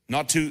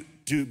not to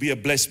be a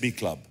bless me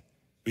club.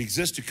 We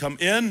exist to come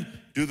in,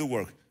 do the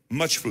work,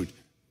 much fruit.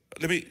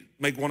 Let me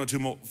make one or two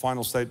more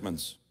final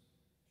statements.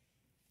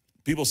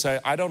 People say,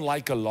 I don't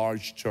like a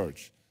large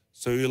church.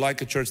 So you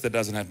like a church that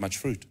doesn't have much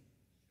fruit.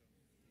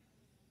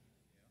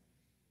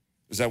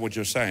 Is that what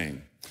you're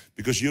saying?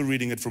 Because you're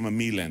reading it from a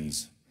me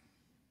lens.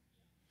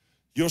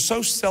 You're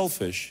so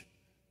selfish,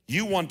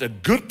 you want a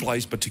good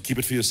place, but to keep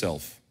it for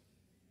yourself.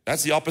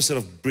 That's the opposite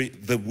of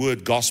the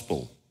word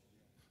gospel.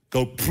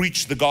 Go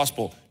preach the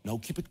gospel. No,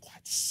 keep it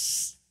quiet.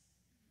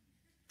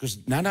 Because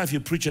now if you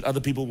preach it, other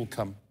people will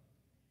come.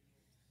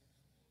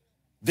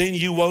 Then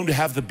you won't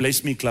have the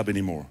bless me club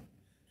anymore.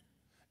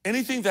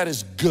 Anything that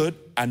is good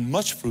and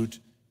much fruit,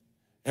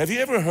 have you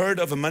ever heard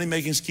of a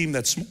money-making scheme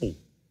that's small?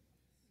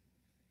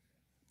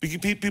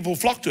 People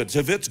flock to it. So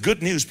if it's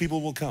good news,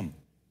 people will come.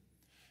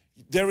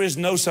 There is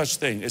no such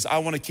thing as I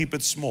want to keep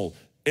it small.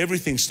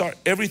 Everything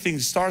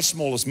starts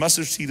small. As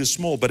mustard seed is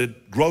small, but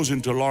it grows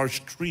into a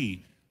large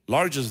tree,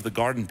 large as the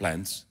garden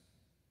plants.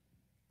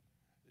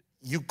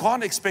 You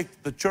can't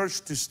expect the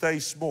church to stay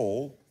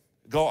small.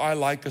 Go, I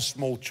like a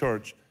small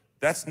church.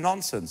 That's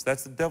nonsense.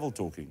 That's the devil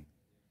talking.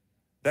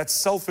 That's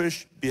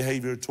selfish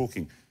behavior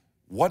talking.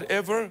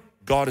 Whatever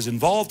God is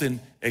involved in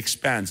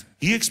expands.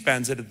 He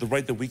expands it at the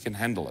rate that we can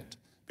handle it,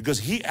 because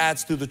He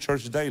adds to the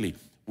church daily.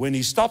 When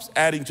He stops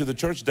adding to the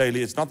church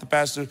daily, it's not the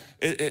pastor,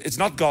 it's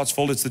not God's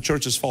fault, it's the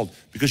church's fault,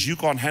 because you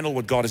can't handle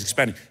what God is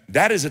expanding.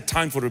 That is a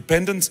time for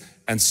repentance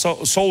and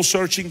soul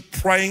searching,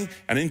 praying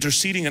and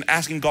interceding and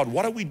asking God,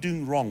 what are we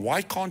doing wrong?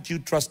 Why can't you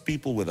trust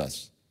people with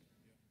us?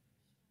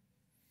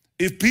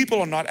 If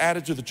people are not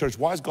added to the church,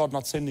 why is God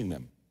not sending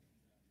them?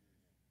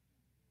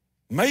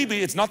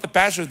 Maybe it's not the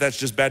pastor that's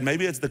just bad,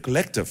 maybe it's the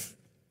collective.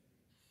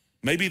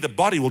 Maybe the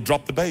body will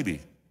drop the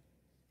baby.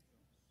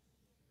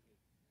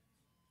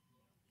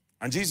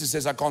 And Jesus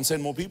says, I can't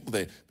send more people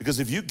there, because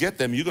if you get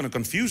them, you're going to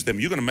confuse them.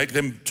 You're going to make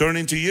them turn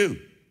into you.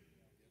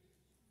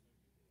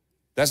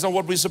 That's not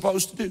what we're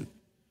supposed to do.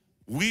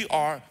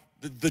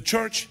 The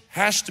church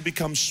has to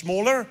become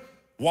smaller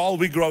while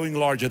we're growing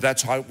larger.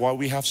 That's why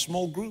we have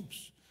small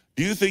groups.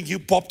 Do you think you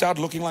popped out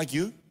looking like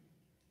you?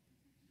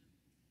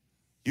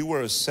 You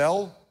were a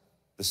cell.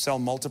 The cell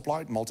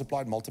multiplied,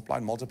 multiplied,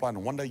 multiplied, multiplied,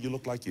 and one day you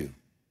look like you.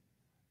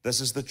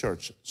 This is the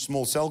church.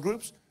 Small cell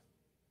groups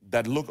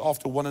that look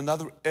after one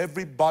another.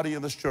 Everybody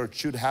in this church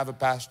should have a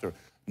pastor.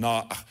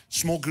 Nou,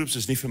 small groups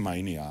is nie vir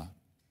my nie, ja.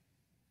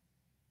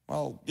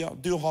 Well, yeah,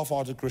 do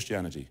half-hearted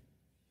Christianity.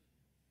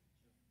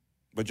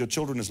 But your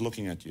children is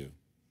looking at you.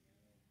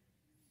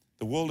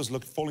 The world is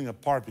falling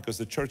apart because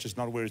the church is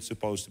not where it's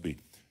supposed to be.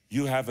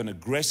 You have an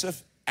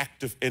aggressive,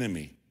 active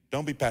enemy.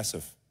 Don't be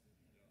passive.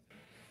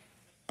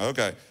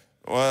 Okay.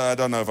 Well, I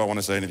don't know if I want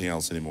to say anything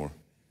else anymore.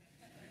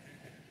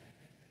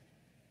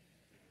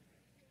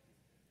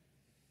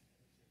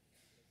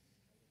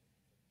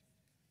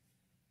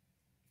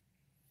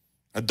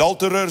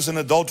 Adulterers and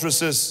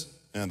adulteresses.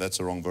 Yeah, that's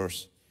the wrong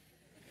verse.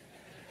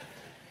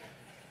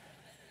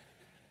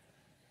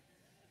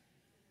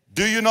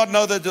 Do you not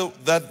know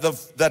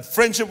that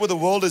friendship with the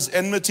world is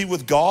enmity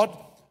with God?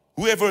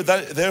 Whoever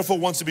therefore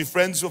wants to be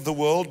friends of the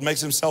world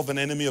makes himself an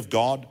enemy of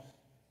God.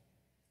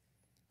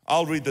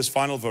 I'll read this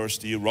final verse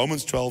to you.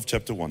 Romans 12,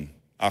 chapter 1.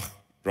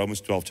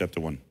 Romans 12, chapter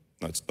 1.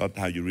 That's not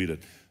how you read it.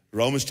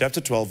 Romans chapter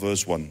 12,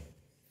 verse 1.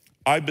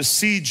 I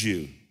beseech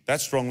you.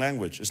 That's strong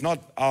language. It's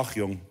not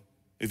jong,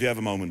 if you have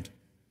a moment.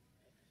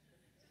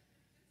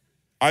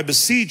 I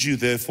beseech you,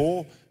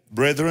 therefore,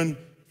 brethren.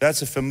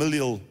 That's a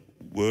familial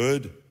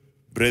word.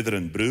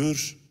 Brethren,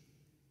 broers.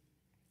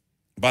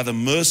 By the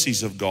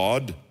mercies of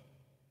God.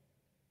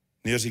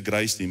 Here's the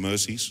grace, the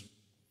mercies.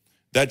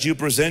 That you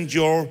present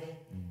your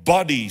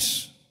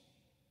bodies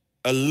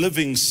a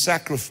living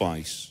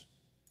sacrifice,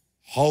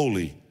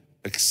 holy,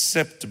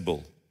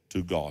 acceptable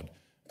to God.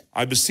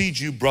 I beseech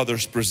you,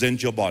 brothers,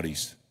 present your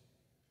bodies.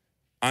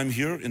 I'm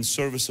here in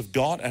service of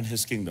God and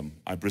His kingdom.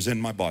 I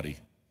present my body.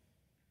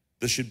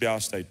 This should be our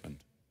statement.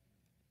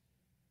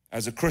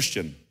 As a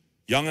Christian,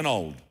 young and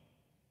old,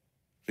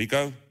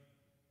 Rico,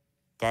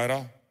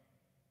 Kyra,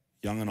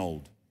 young and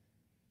old,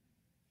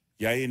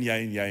 yay and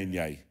yay and yay and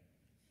yay.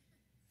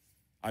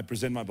 I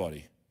present my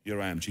body.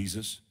 Here I am,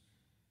 Jesus.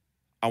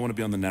 I want to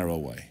be on the narrow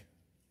way.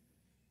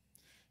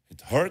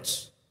 It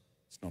hurts.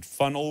 It's not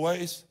fun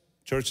always.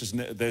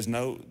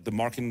 The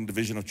marketing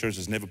division of church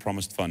has never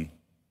promised fun.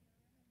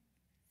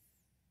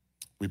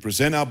 We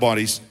present our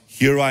bodies.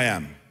 Here I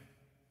am.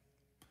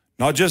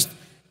 Not just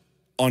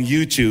on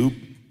YouTube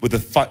with a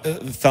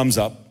thumbs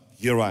up.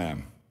 Here I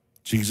am.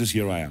 Jesus,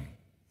 here I am.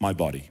 My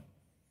body.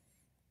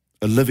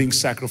 A living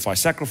sacrifice.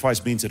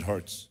 Sacrifice means it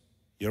hurts.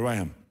 Here I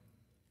am.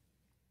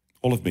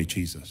 All of me,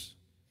 Jesus.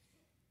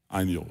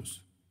 I'm yours.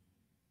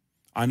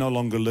 I no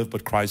longer live,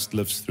 but Christ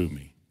lives through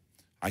me.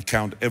 I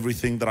count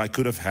everything that I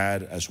could have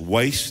had as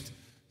waste,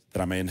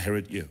 that I may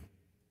inherit you.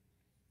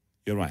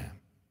 Here I am.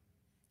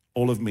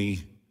 All of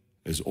me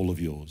is all of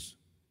yours.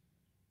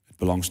 It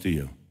belongs to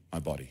you, my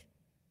body,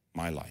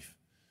 my life,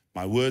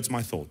 my words,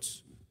 my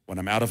thoughts. When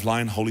I'm out of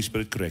line, Holy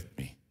Spirit, correct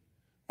me.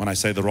 When I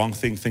say the wrong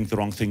thing, think the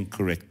wrong thing,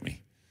 correct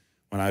me.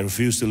 When I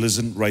refuse to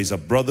listen, raise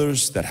up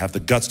brothers that have the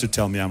guts to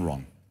tell me I'm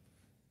wrong.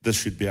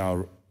 This should be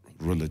our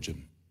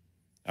religion,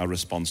 our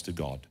response to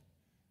God.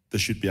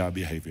 This should be our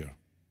behavior.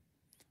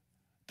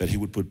 That He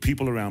would put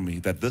people around me,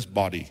 that this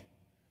body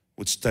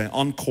would stay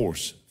on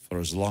course for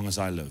as long as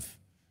I live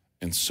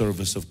in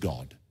service of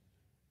God.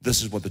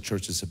 This is what the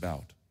church is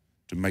about,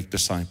 to make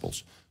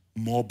disciples.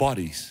 More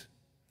bodies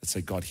that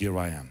say, God, here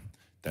I am.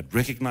 That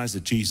recognize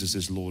that Jesus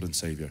is Lord and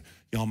Savior.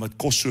 Ja, maar het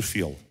kost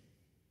soveel.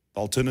 The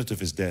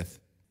alternative is death.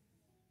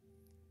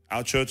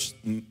 Our church,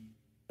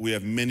 we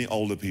have many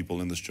older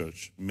people in this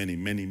church. Many,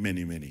 many,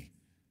 many, many.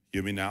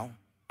 Hear me now?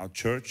 Our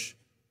church,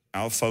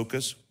 our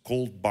focus,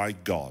 called by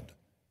God.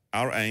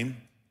 Our aim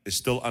is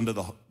still under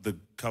the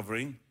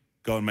covering,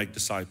 go and make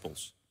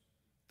disciples.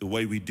 The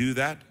way we do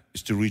that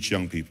is to reach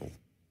young people.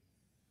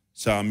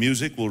 So our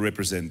music will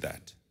represent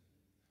that.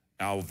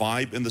 Our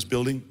vibe in this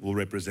building will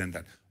represent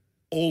that.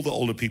 All the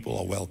older people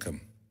are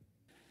welcome.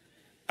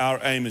 Our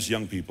aim is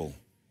young people.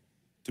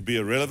 To be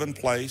a relevant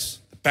place,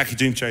 the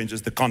packaging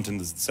changes, the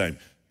content is the same.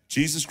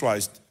 Jesus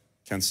Christ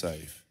can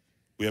save.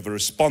 We have a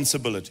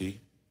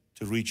responsibility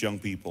to reach young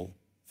people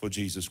for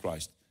Jesus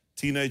Christ.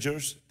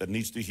 teenagers that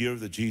needs to hear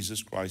that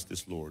Jesus Christ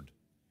is Lord.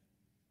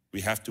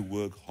 We have to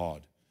work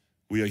hard.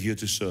 We are here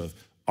to serve.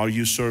 Are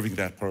you serving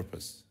that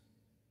purpose?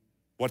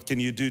 What can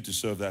you do to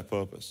serve that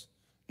purpose?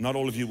 Not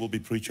all of you will be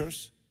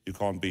preachers. You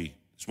can't be.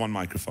 It's one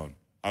microphone.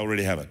 I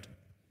already have it.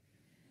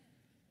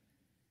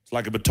 It's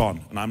like a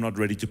baton, and I'm not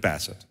ready to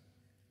pass it.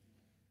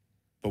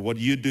 But what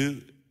you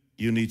do,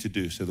 you need to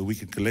do so that we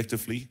can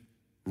collectively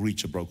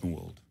reach a broken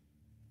world.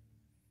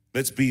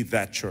 Let's be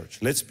that church.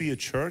 Let's be a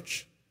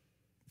church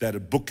that a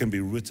book can be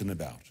written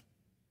about.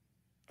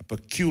 A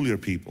peculiar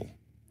people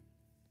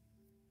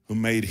who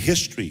made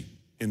history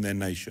in their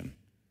nation.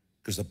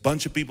 Because a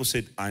bunch of people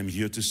said, I'm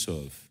here to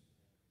serve.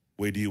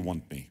 Where do you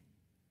want me?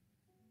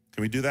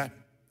 Can we do that?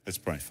 Let's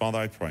pray. Father,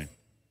 I pray.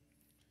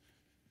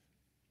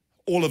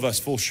 All of us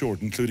fall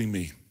short, including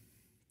me.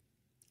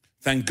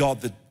 Thank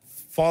God that,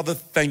 Father,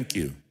 thank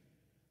you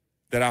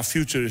that our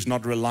future is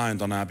not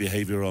reliant on our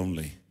behavior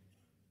only.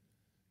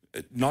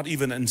 Not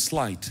even in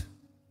slight.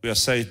 We are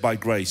saved by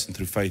grace and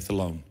through faith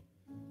alone.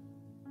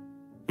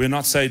 We're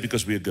not saved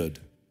because we are good.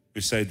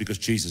 We're saved because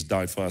Jesus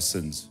died for our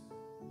sins.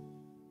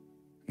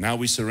 Now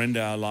we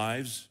surrender our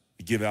lives.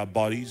 We give our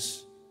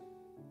bodies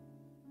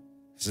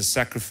as a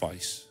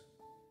sacrifice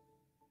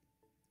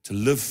to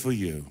live for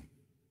you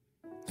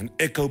and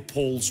echo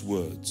Paul's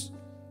words.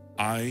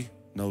 I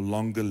no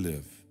longer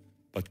live,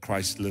 but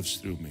Christ lives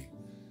through me.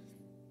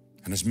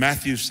 And as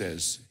Matthew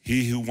says,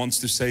 he who wants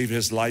to save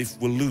his life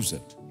will lose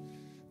it.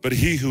 But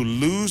he who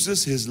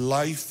loses his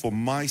life for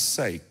my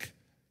sake,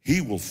 he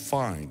will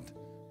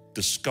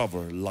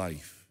discover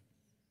life.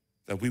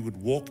 That we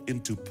would walk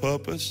into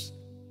purpose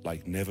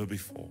like never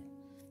before.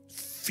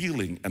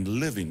 Feeling and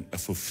living a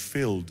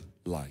fulfilled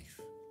life.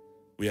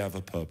 We have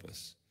a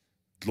purpose.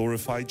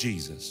 Glorify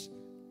Jesus.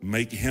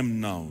 Make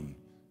him known.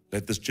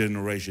 Let this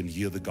generation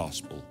hear the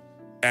gospel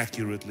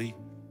accurately,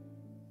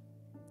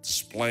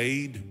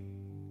 displayed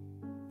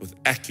with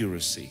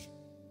accuracy,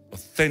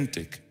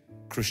 authentic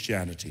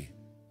Christianity,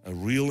 a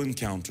real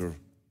encounter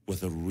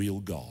with a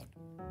real God.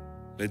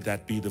 Let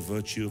that be the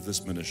virtue of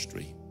this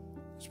ministry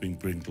as we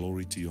bring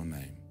glory to your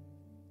name.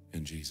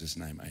 In Jesus'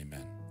 name,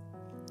 amen.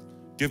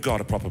 Give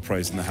God a proper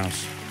praise in the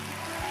house.